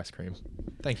have your ice cream.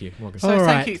 Thank you, Morgan. So All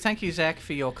right. thank you, Zach,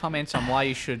 for your comments on why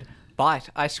you should bite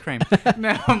ice cream.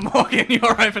 Now, Morgan,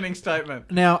 your opening statement.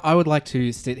 Now, I would like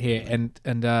to sit here and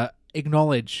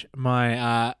acknowledge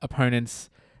my opponent's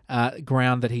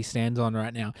ground that he stands on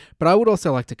right now. But I would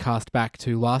also like to cast back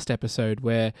to last episode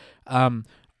where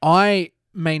I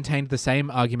maintained the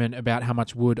same argument about how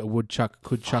much wood a woodchuck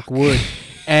could chuck wood,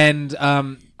 and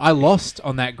I lost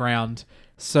on that ground.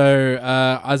 So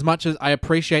as much as I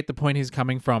appreciate the point he's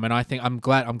coming from, and I think I'm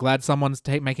glad someone's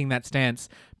making that stance,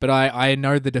 but I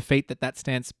know the defeat that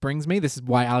stance brings me. This is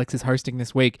why Alex is hosting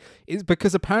this week, is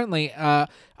because apparently a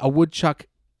woodchuck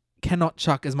cannot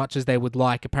chuck as much as they would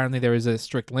like. Apparently there is a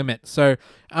strict limit. So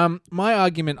my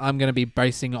argument I'm going to be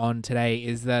basing on today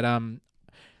is that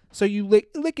so you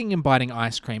licking and biting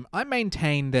ice cream. I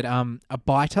maintain that a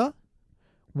biter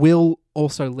will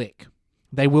also lick.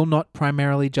 They will not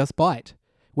primarily just bite.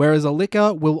 Whereas a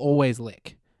licker will always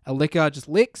lick. A licker just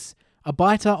licks. A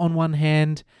biter, on one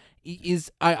hand,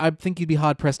 I think you'd be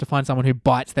hard-pressed to find someone who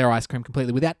bites their ice cream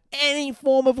completely without any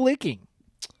form of licking.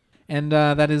 And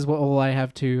that is all I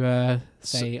have to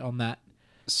say on that.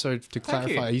 So to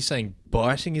clarify, are you saying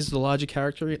biting is the larger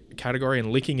category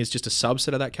and licking is just a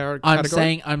subset of that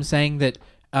category? I'm saying that...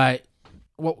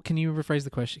 what? Can you rephrase the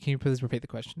question? Can you please repeat the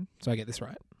question so I get this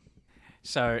right?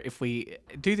 So if we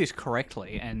do this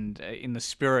correctly and in the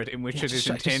spirit in which it is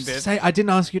intended... I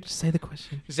didn't ask you to say the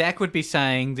question. Zach would be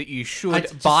saying that you should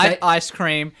bite ice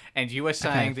cream, and you are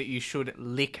saying that you should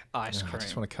lick ice cream. I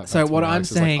just want to cut So back what to I'm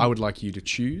Alex is saying... I would like you to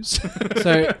choose.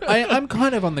 So I'm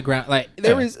kind of on the ground. Like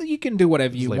you can do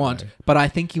whatever you want, but I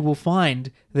think you will find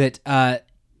that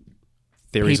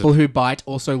people who bite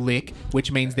also lick,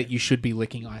 which means that you should be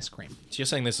licking ice cream. So you're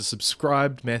saying there's a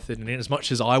subscribed method, and in as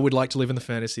much as I would like to live in the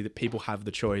fantasy that people have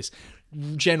the choice,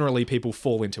 generally people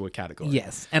fall into a category.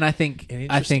 Yes, and I think if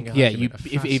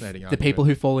fascinating the people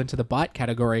who fall into the bite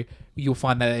category, you'll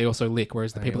find that they also lick,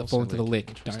 whereas the people that fall into the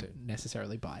lick don't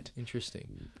necessarily bite.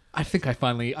 Interesting. I think I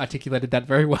finally articulated that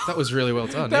very well. That was really well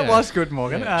done. That was good,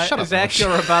 Morgan. Yeah. Shut up, Zach,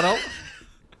 your rebuttal.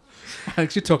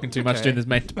 Alex, you're talking too much during this,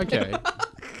 mate. Okay.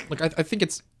 Look, I think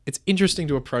it's interesting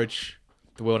to approach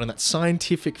the world in that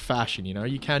scientific fashion. You know,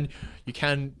 you can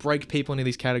break people into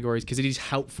these categories because it is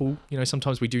helpful. You know,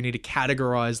 sometimes we do need to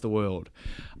categorize the world.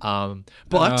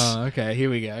 Okay, here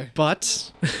we go.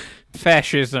 But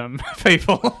fascism,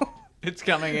 people, it's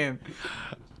coming in.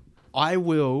 I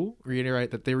will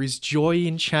reiterate that there is joy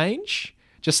in change.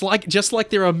 Just like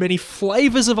there are many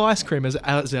flavors of ice cream, as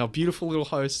our beautiful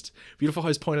host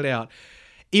pointed out.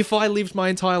 If I lived my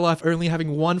entire life only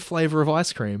having one flavor of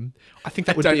ice cream, I think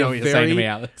that would be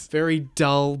a very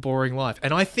dull, boring life.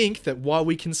 And I think that while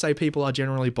we can say people are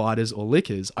generally biters or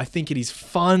lickers, I think it is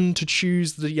fun to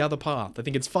choose the other path. I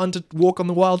think it's fun to walk on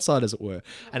the wild side, as it were.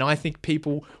 And I think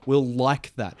people will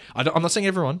like that. I'm not saying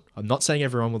everyone. I'm not saying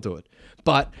everyone will do it.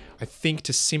 But I think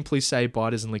to simply say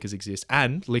biters and lickers exist,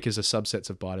 and lickers are subsets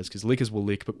of biters, because lickers will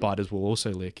lick, but biters will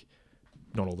also lick.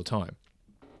 Not all the time.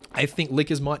 I think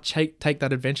lickers might take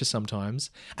that adventure sometimes.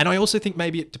 And I also think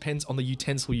maybe it depends on the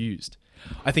utensil used.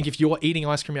 I think if you're eating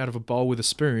ice cream out of a bowl with a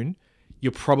spoon,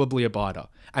 you're probably a biter.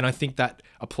 And I think that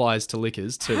applies to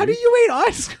lickers too. How do you eat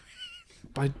ice cream?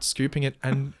 By scooping it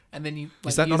and then you...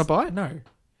 Is that not a bite? No.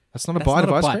 That's not a bite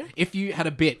of ice cream? If you had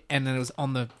a bit and then it was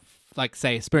on the, like,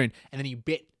 say, a spoon, and then you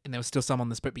bit and there was still some on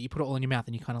the spoon, but you put it all in your mouth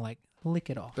and you kind of, like, lick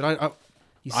it off. But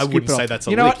I wouldn't say that's a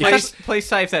lick. You know what? Please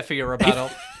save that for your rebuttal.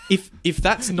 If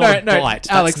that's not a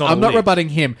bite, Alex, that's not I'm a not lick. rebutting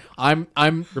him. I'm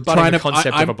rebutting the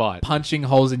concept of a bite. I'm punching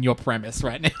holes in your premise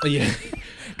right now. Yeah.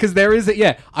 Because there is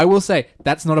I will say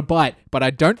that's not a bite, but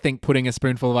I don't think putting a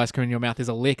spoonful of ice cream in your mouth is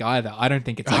a lick either. I don't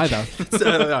think it's either.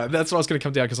 No, that's what I was going to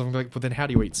come down, because I'm like, well, then how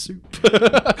do you eat soup?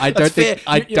 I don't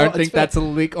think that's a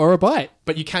lick or a bite.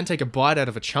 But you can take a bite out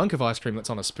of a chunk of ice cream that's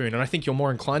on a spoon, and I think you're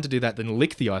more inclined to do that than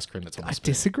lick the ice cream that's on the spoon.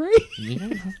 I disagree.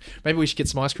 Yeah. Maybe we should get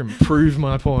some ice cream and prove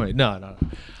my point. No.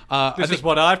 This is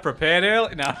what I've prepared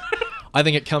earlier. No. I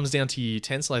think it comes down to your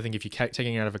utensil. I think if you're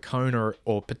taking it out of a cone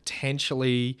or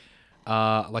potentially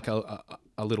like a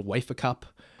little wafer cup,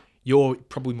 you're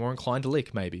probably more inclined to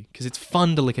lick, maybe, because it's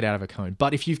fun to lick it out of a cone.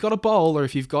 But if you've got a bowl or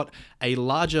if you've got a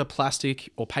larger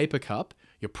plastic or paper cup,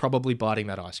 you're probably biting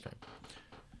that ice cream.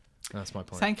 That's my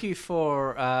point. Thank you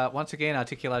for once again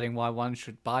articulating why one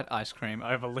should bite ice cream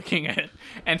over licking it,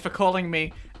 and for calling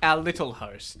me our little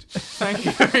host. Thank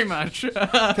you very much. Can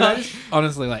I just,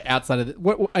 honestly, like, outside of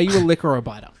what are you, a licker or a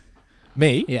biter?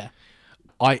 Me? Yeah.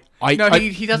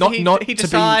 he doesn't. He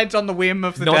decides on the whim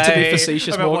of the day. Not to be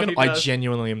facetious, about what Morgan. he I does.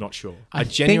 genuinely am not sure. I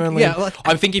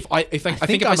think if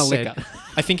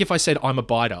I said I'm a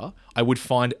biter, I would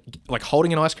find like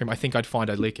holding an ice cream. I think I'd find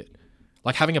I'd lick it.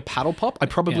 Like having a paddle pop,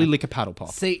 I'd probably lick a paddle pop.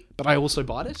 See, but I also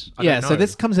bite it. I yeah. don't know. So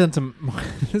this comes into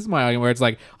this is my argument where it's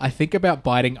like I think about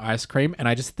biting ice cream and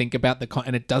I just think about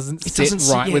and it doesn't sit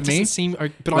right with me. It doesn't seem,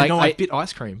 but Like, I know I bit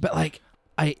ice cream. But like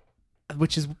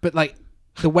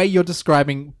the way you're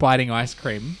describing biting ice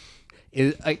cream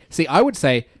is like, see, I would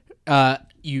say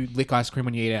you lick ice cream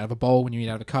when you eat out of a bowl, when you eat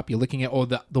out of a cup, you're licking it, or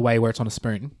the way where it's on a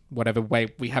spoon, whatever way,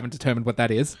 we haven't determined what that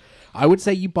is. I would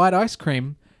say you bite ice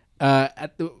cream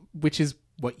which is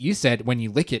what you said, when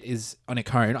you lick it is on a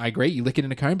cone. I agree, you lick it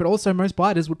in a cone, but also most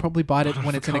biters would probably bite it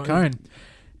when it's in a cone.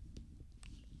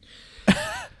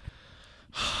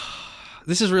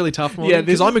 This is really tough, Morgan,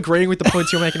 because I'm agreeing with the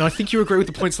points you're making. I think you agree with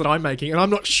the points that I'm making, and I'm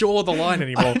not sure the line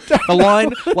anymore. The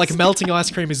line, like melting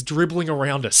ice cream, is dribbling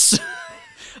around us.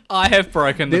 I have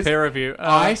broken the peer review.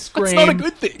 I scream. It's not a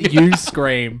good thing. You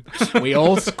scream. We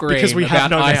all scream Because we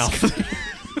have about no ice mouth.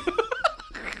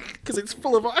 Because it's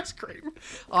full of ice cream.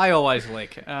 I always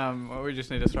lick. We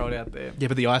just need to throw it out there. Yeah,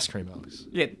 but the ice cream, Alex.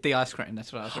 Yeah, the ice cream.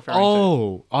 That's what I was referring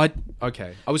to.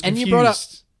 Okay. I was confused. And you brought up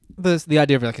the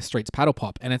idea of like a streets paddle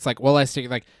pop, and it's like, well, I see,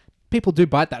 like people do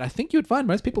bite that. I think you'd find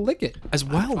most people lick it as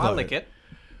well. I lick it,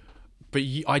 but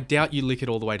I doubt you lick it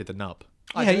all the way to the nub.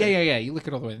 Yeah. You lick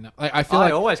it all the way to the nub. I feel I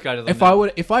like always go to the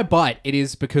nub. If I bite, it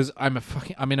is because I'm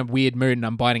in a weird mood and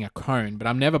I'm biting a cone, but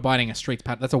I'm never biting a streets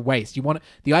paddle. That's a waste.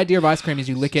 The idea of ice cream is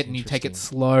you lick it and you take it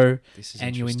slow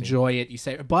and you enjoy it. You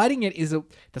say biting it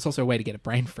that's also a way to get a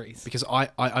brain freeze. Because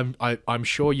I'm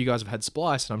sure you guys have had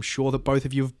splice, and I'm sure that both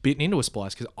of you have bitten into a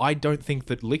splice. Because I don't think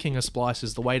that licking a splice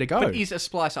is the way to go. But is a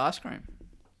splice ice cream?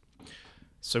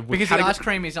 So because the ice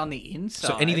cream is on the inside.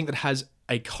 So anything that has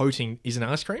a coating is an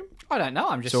ice cream? I don't know.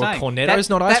 I'm just saying. So a cornetto is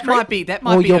not ice cream? That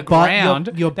might be a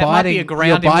ground. You're biting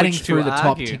through the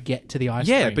top to get to the ice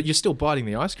cream. Yeah, but you're still biting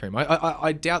the ice cream.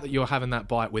 I doubt that you're having that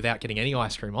bite without getting any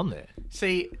ice cream on there.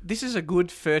 See, this is a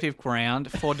good furtive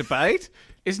ground for debate,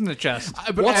 isn't it? Just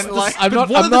I'm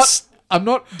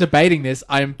not debating this.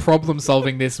 I am problem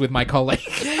solving this with my colleague.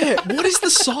 Yeah. What is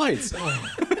the sides?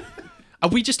 Are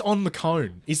we just on the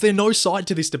cone? Is there no side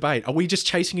to this debate? Are we just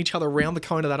chasing each other around the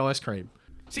cone of that ice cream?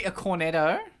 See, a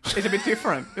cornetto is a bit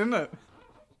different, isn't it?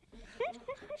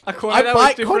 A cornetto I bite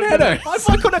is different. cornetto. I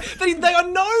bite cornetto. They are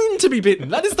known to be bitten.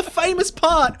 That is the famous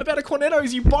part about a cornetto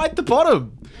is you bite the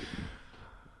bottom.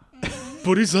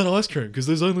 But is that ice cream? Because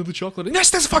there's only the chocolate. Yes,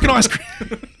 there's fucking ice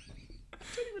cream.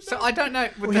 So I don't know.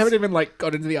 We haven't even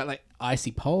got into the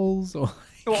icy poles or.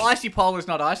 Well, icy pole is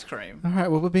not ice cream. All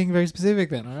right. Well, we're being very specific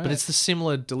then. All right. But it's the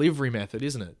similar delivery method,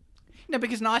 isn't it? No,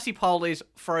 because an icy pole is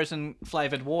frozen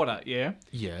flavored water, yeah?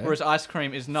 Yeah. Whereas ice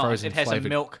cream is not. Frozen it has a flavoured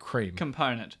milk cream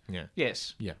component. Yeah.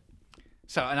 Yes. Yeah.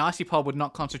 So an icy pole would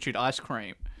not constitute ice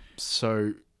cream.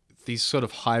 So these sort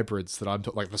of hybrids that I'm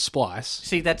talking, like the splice.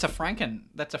 See, that's a Frankenstein.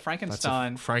 That's a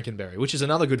Frankenberry, which is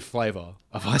another good flavour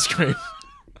of ice cream.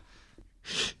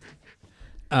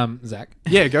 Zach.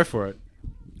 Yeah, go for it.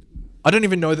 I don't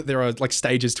even know that there are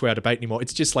stages to our debate anymore.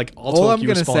 It's just like all I'm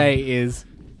going to say is,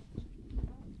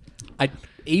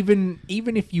 even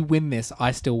if you win this,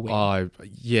 I still win.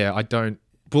 Yeah, I don't.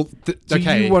 Well, do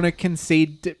you want to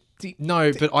concede?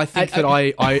 No, but I think that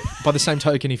I by the same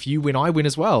token, if you win, I win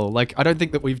as well. I don't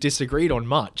think that we've disagreed on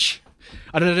much.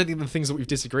 I don't think the things that we've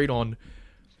disagreed on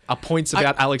are points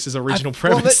about Alex's original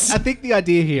premise. Well, I think the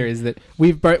idea here is that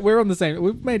we're on the same.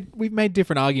 We've made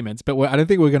different arguments, but I don't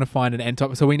think we're going to find an end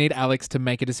top. So we need Alex to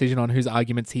make a decision on whose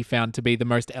arguments he found to be the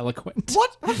most eloquent.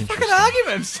 What fucking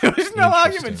arguments? There was no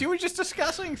arguments. You were just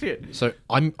discussing shit. So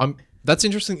I'm. That's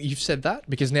interesting that you've said that,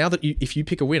 because now that if you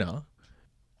pick a winner,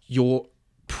 you're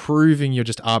proving you're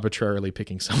just arbitrarily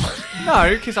picking someone. No,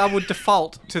 because I would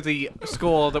default to the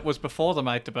score that was before the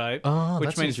mate debate, which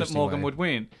that's means that Morgan would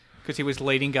win. Because he was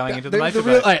leading going into the mate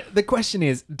debate. The question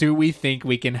is, do we think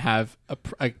we can have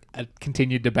a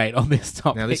continued debate on this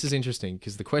topic? Now, this is interesting,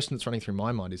 because the question that's running through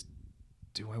my mind is,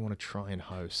 do I want to try and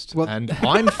host? Well, and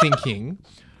I'm thinking,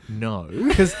 no.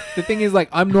 Because the thing is,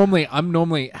 I'm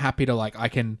normally happy to, I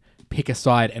can pick a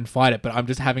side and fight it, but I'm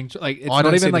just having, it's I not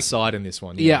don't even see the side in this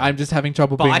one. Yeah, I'm just having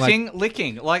trouble biting,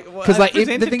 licking. Because,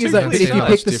 the thing is, if you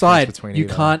pick the side,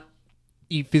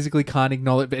 you physically can't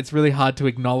acknowledge, but it's really hard to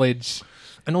acknowledge.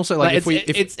 And also,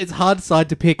 it's hard side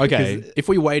to pick. Okay, if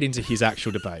we wade into his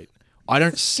actual debate, I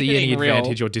don't see any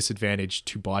advantage or disadvantage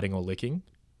to biting or licking.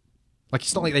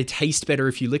 It's not like they taste better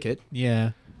if you lick it.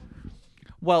 Yeah.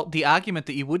 Well, the argument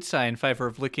that you would say in favour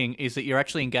of licking is that you're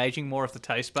actually engaging more of the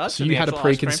taste buds. So than you the had a actual ice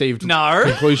cream. preconceived no,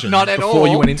 conclusion not at before all.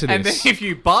 you went into And this. then if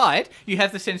you bite, you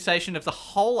have the sensation of the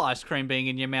whole ice cream being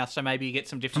in your mouth, so maybe you get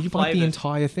some Do different you bite flavours. the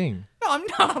entire thing? No, I'm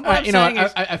not. What All right, I'm you know saying what?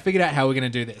 is, I figured out how we're going to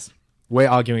do this. We're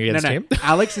arguing against No. him.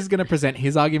 Alex is going to present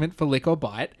his argument for lick or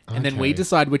bite, and then we Okay.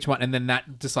 decide which one, and then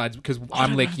that decides, because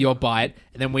I'm lick, you're bite,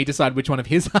 and then we decide which one of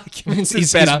his arguments Is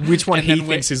is better. which one and he then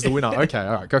we- thinks is the winner. Okay,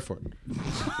 all right, go for it.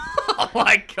 oh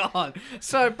my god!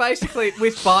 So basically,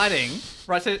 with biting,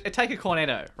 right? So take a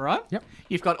cornetto, right? Yep.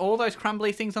 You've got all those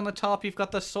crumbly things on the top. You've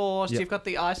got the sauce. Yep. You've got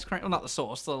the ice cream. Well, not the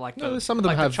sauce. No, some of them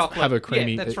like the have chocolate. a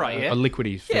creamy, Yeah, that's right. Yeah. a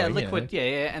liquidy Yeah, feeling. liquid. Yeah.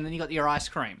 And then you got your ice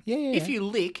cream. Yeah. If you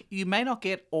lick, you may not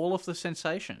get all of the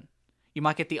sensation. You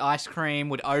might get the ice cream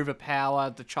would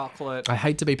overpower the chocolate. I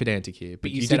hate to be pedantic here,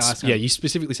 but you said did, ice cream. Yeah, you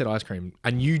specifically said ice cream,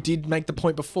 and you did make the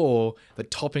point before that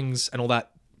toppings and all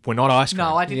that were not ice cream.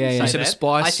 No, I didn't Yeah, say yeah. that. You said a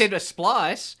splice. I said a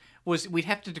splice was we'd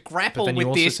have to grapple But then you with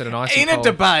also this said an icy in a pole.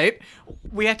 debate.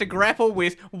 We had to grapple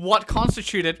with what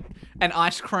constituted an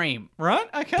ice cream, right?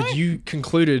 Okay. But you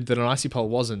concluded that an icy pole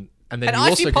wasn't, and then An you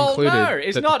also icy pole, concluded no,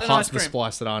 it's that not the an parts ice of the cream.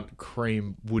 splice that aren't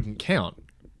cream wouldn't count.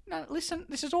 No, listen,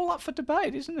 this is all up for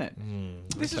debate, isn't it?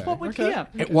 This is okay, what we're okay. here.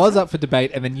 It was up for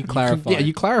debate, and then you clarified. Yeah,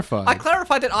 you clarified. I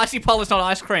clarified that icy pole is not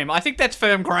ice cream. I think that's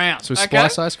firm ground. So okay?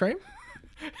 splice ice cream?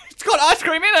 It's got ice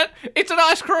cream in it. It's an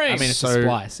ice cream. I mean, it's So a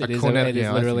splice. It is cornetto-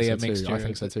 yeah, literally I a think so too. mixture. I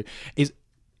think so too.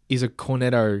 Is a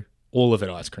cornetto all of it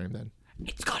ice cream then?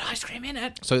 it's got ice cream in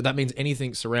it. So that means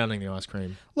anything surrounding the ice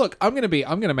cream. Look, I'm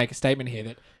gonna make a statement here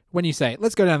that when you say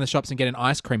let's go down the shops and get an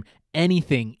ice cream,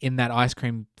 anything in that ice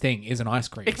cream thing is an ice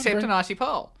cream. Except an icy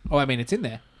pole. Oh, I mean, it's in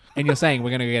there. And you're saying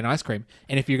we're going to go get an ice cream.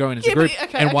 And if you're going as a Yeah, but- group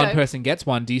okay, and one okay. person gets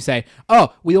one, do you say,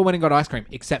 oh, we all went and got ice cream,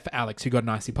 except for Alex, who got an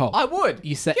icy pole? I would.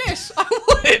 You said- yes, I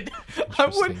would. I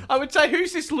would. Interesting. I would say,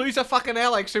 who's this loser fucking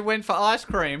Alex who went for ice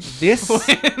cream? This That's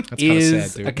kind of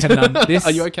is sad, a dude. conundrum.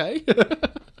 Are you okay?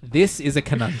 This is a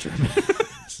conundrum.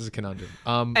 This is a conundrum.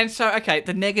 And so, okay,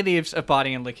 the negatives of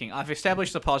biting and licking. I've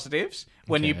established the positives.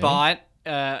 When you Okay. bite,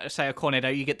 say a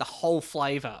cornetto, you get the whole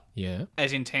flavour yeah.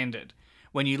 as intended.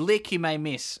 When you lick, you may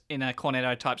miss in a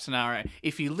cornetto type scenario.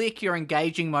 If you lick, you're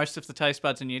engaging most of the taste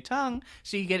buds in your tongue,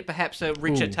 so you get perhaps a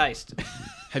richer Ooh. taste.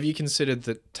 Have you considered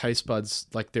that taste buds,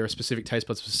 like there are specific taste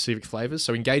buds for specific flavors?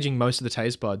 So engaging most of the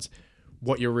taste buds,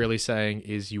 what you're really saying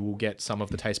is you will get some of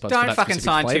the taste buds for Don't that fucking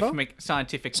specific flavor?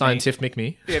 scientific me.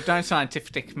 Me. Yeah, don't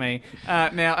scientific me.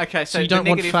 Now, okay, so So you the don't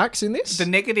want negative, facts in this? the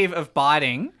negative of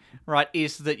biting, right,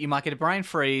 is that you might get a brain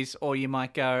freeze, or you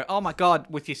might go, oh my god,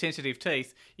 with your sensitive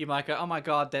teeth, you might go, oh my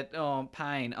god,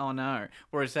 pain, oh no.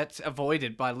 Whereas that's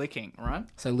avoided by licking, right?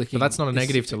 So licking. But that's not a is-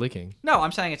 negative to licking. No,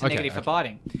 I'm saying it's a Okay, negative for okay.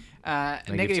 biting.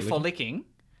 Negative to for licking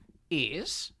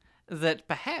is that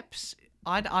perhaps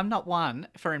I'm not one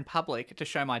for in public to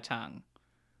show my tongue.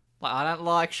 Like, I don't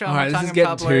like showing All right, my this tongue is in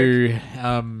getting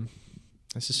public. too,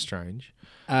 This is strange.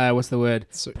 what's the word?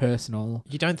 So- Personal.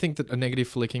 You don't think that a negative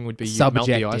for licking would be you melt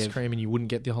the ice Subjective. cream and you wouldn't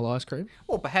get the whole ice cream?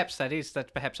 Well, perhaps that's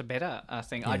perhaps a better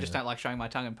thing. I just don't like showing my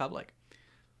tongue in public.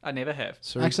 I never have.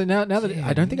 So Actually, now that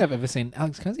I don't think I've ever seen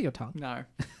Alex. Can I see your tongue? No.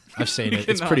 I've seen it. You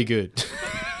It's cannot. pretty good.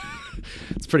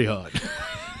 It's pretty hard.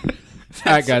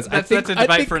 All right, guys. That's a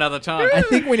debate for another time. I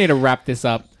think we need to wrap this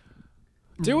up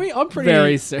Do we? I'm pretty.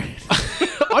 very soon.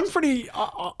 I'm pretty.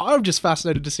 I'm just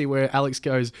fascinated to see where Alex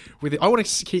goes with it. I want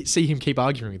to see him keep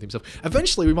arguing with himself.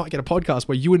 Eventually, we might get a podcast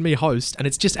where you and me host, and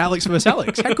it's just Alex versus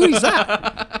Alex. How good is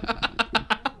that?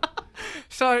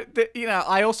 So,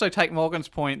 I also take Morgan's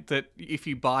point that if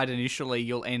you bite initially,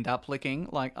 you'll end up licking.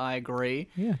 Like, I agree.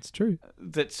 Yeah, it's true.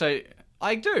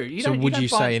 I do. You So don't, would don't you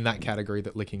bite- say in that category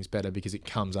that licking's better because it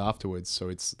comes afterwards? So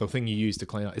it's the thing you use to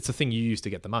clean up. It's the thing you use to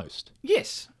get the most.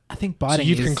 Yes. I think So biting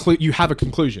you've is. you have a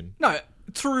conclusion. No,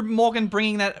 through Morgan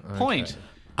bringing that point.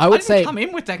 I would didn't say come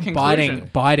in with that conclusion.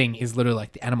 biting is literally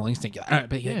like the animal instinct. You're like, "Oh,"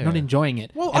 but you're Yeah. not enjoying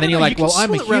it. Well, and then you're like, well, I'm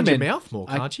a it around your human. mouth more,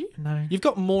 can't you? No. You've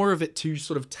got more of it to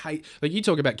sort of take. Like you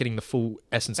talk about getting the full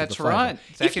essence of That's the flavour. right.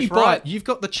 Zach If you is bite, right. you've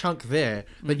got the chunk there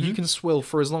that you can swill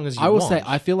for as long as you I will want. say,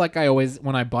 I feel like I always,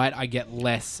 when I bite, I get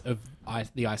less of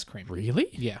the ice cream. Really?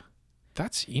 Yeah.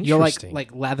 That's interesting. You're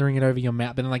like lathering it over your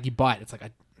mouth, but then like you bite, it's like,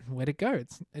 where'd it go?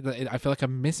 I feel like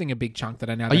I'm missing a big chunk that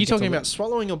I now. Are don't you get to talking lick. about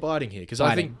swallowing or biting here? Because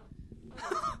I think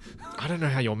I don't know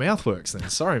how your mouth works. Then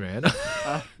sorry, man.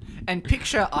 And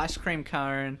picture ice cream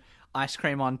cone, ice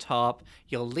cream on top.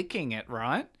 You're licking it,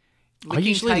 right? I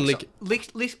usually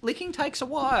licking takes a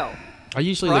while. I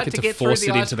usually right, look at to get force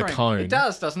through it into the ice cream. cone. It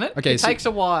does, doesn't it? Okay, it so takes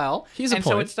a while. here's a and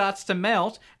so point. it starts to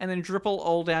melt and then dribble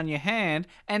all down your hand.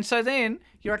 And so then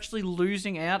you're actually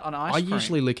losing out on ice I cream.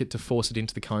 usually lick it to force it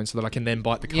into the cone so that I can then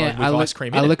bite the cone Yeah, with I ice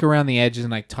cream in I it. look around the edges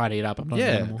and like tidy it up. I'm not an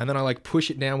Yeah, animal. and then I like push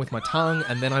it down with my tongue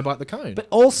and then I bite the cone. But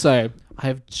also, I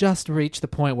have just reached the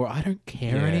point where I don't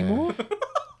care Yeah. anymore.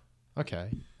 Okay.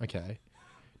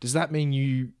 Does that mean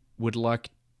you would like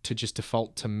to just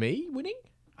default to me winning?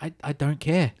 I don't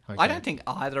care. Okay. I don't think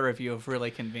either of you have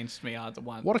really convinced me either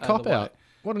one. What a either cop way. out.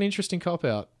 What an interesting cop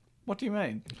out. What do you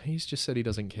mean? He's just said he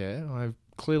doesn't care. I'm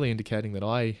clearly indicating that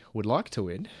I would like to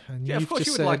win. And Yeah, of you've course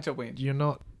just you would like said to win. You're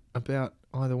not about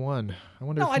either one. I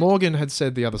wonder No, if Morgan had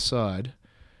said the other side.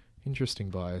 Interesting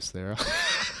bias there.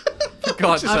 For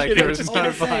God's sake, there is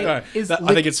no say- Is I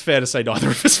think it's fair to say neither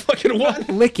of us fucking won.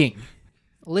 Licking.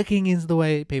 Licking is the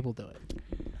way people do it.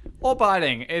 Or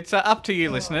biting. It's up to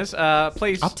you, listeners.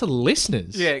 Please. Up to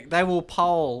listeners. Yeah, they will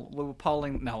poll. We were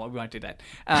polling. No, we won't do that.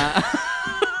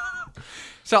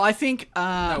 So I think.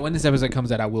 When this episode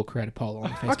comes out, I will create a poll on the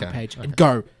Facebook Okay, page okay. and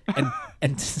go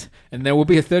and there will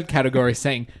be a third category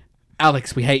saying,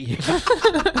 "Alex, we hate you."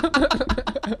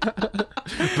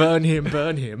 Burn him.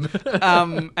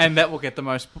 and that will get the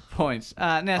most points.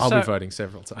 Now, I'll so, be voting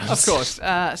several times. Of course.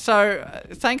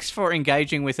 Thanks for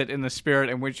engaging with it in the spirit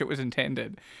in which it was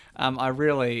intended. I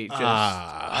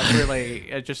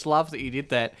just love that you did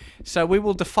that. So we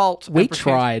will default. We and pretend-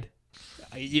 tried.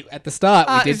 At the start,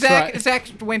 we did try. Zach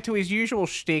went to his usual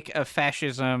shtick of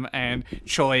fascism and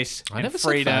choice I and never said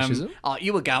freedom. fascism. Oh,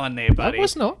 you were going there, buddy.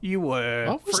 was not. You were.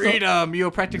 I was Freedom. You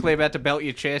were practically about to belt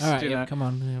your chest. All right, you know. come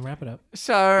on, wrap it up.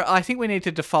 So I think we need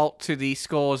to default to the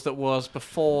scores that was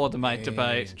before the mate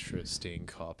debate. Interesting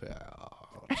cop out.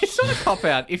 It's not a cop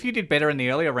out. If you did better in the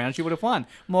earlier rounds, you would have won.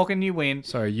 Morgan, you win.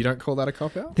 Sorry, you don't call that a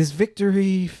cop out? This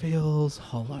victory feels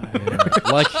hollow.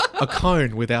 Like a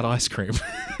cone without ice cream.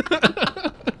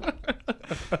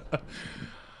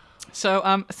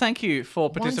 So, thank you for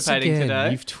participating Once again,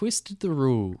 today. You've twisted the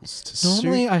rules to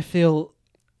Normally, suit I feel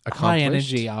high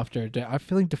accomplished. energy after. I'm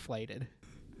feeling deflated.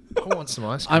 I want some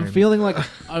ice cream. I'm feeling like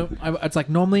it's like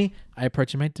normally I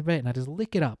approach a mate debate and I just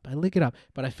lick it up.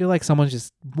 But I feel like someone's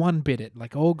just one bit it,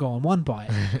 like all gone, one bite.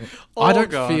 I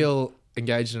don't gone. feel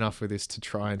engaged enough with this to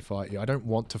try and fight you. I don't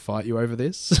want to fight you over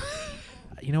this.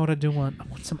 You know what I do want? I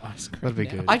want some ice cream. That'd be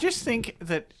now. good. I just think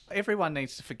that everyone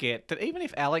needs to forget that even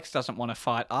if Alex doesn't want to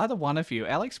fight either one of you,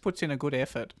 Alex puts in a good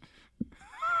effort.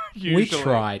 We Usually.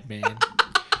 tried, man.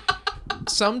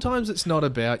 Sometimes it's not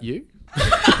about you.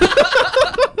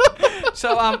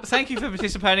 So, thank you for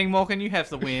participating, Morgan. You have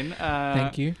the win.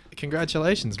 Thank you.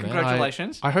 Congratulations, man.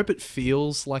 Congratulations. I hope it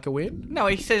feels like a win. No,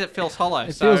 he says it feels hollow.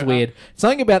 It feels weird.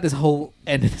 Something about this whole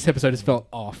end of this episode has felt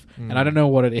off, and I don't know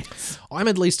what it is. I'm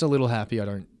at least a little happy I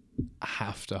don't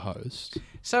have to host.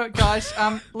 So, guys,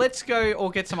 let's go or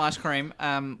get some ice cream.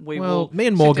 We will. Me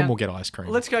and sit Morgan down- will get ice cream.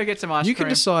 Let's go get some ice You cream. can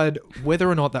decide whether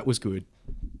or not that was good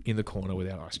in the corner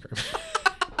without ice cream.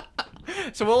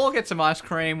 So we'll all get some ice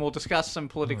cream. We'll discuss some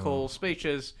political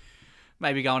speeches.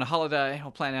 Maybe go on a holiday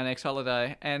or plan our next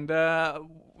holiday. And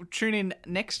tune in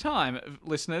next time,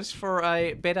 listeners, for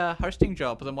a better hosting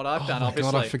job than what I've done, Oh my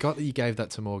obviously. God, I forgot that you gave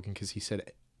that to Morgan because he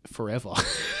said forever.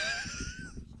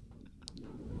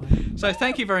 So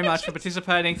thank you very much for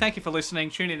participating. Thank you for listening.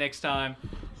 Tune in next time.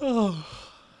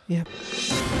 Yep.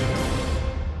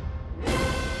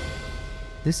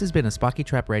 This has been a Spiky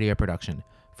Trap Radio production.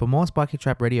 For more Spiky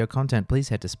Trap Radio content, please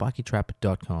head to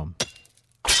spikytrap.com.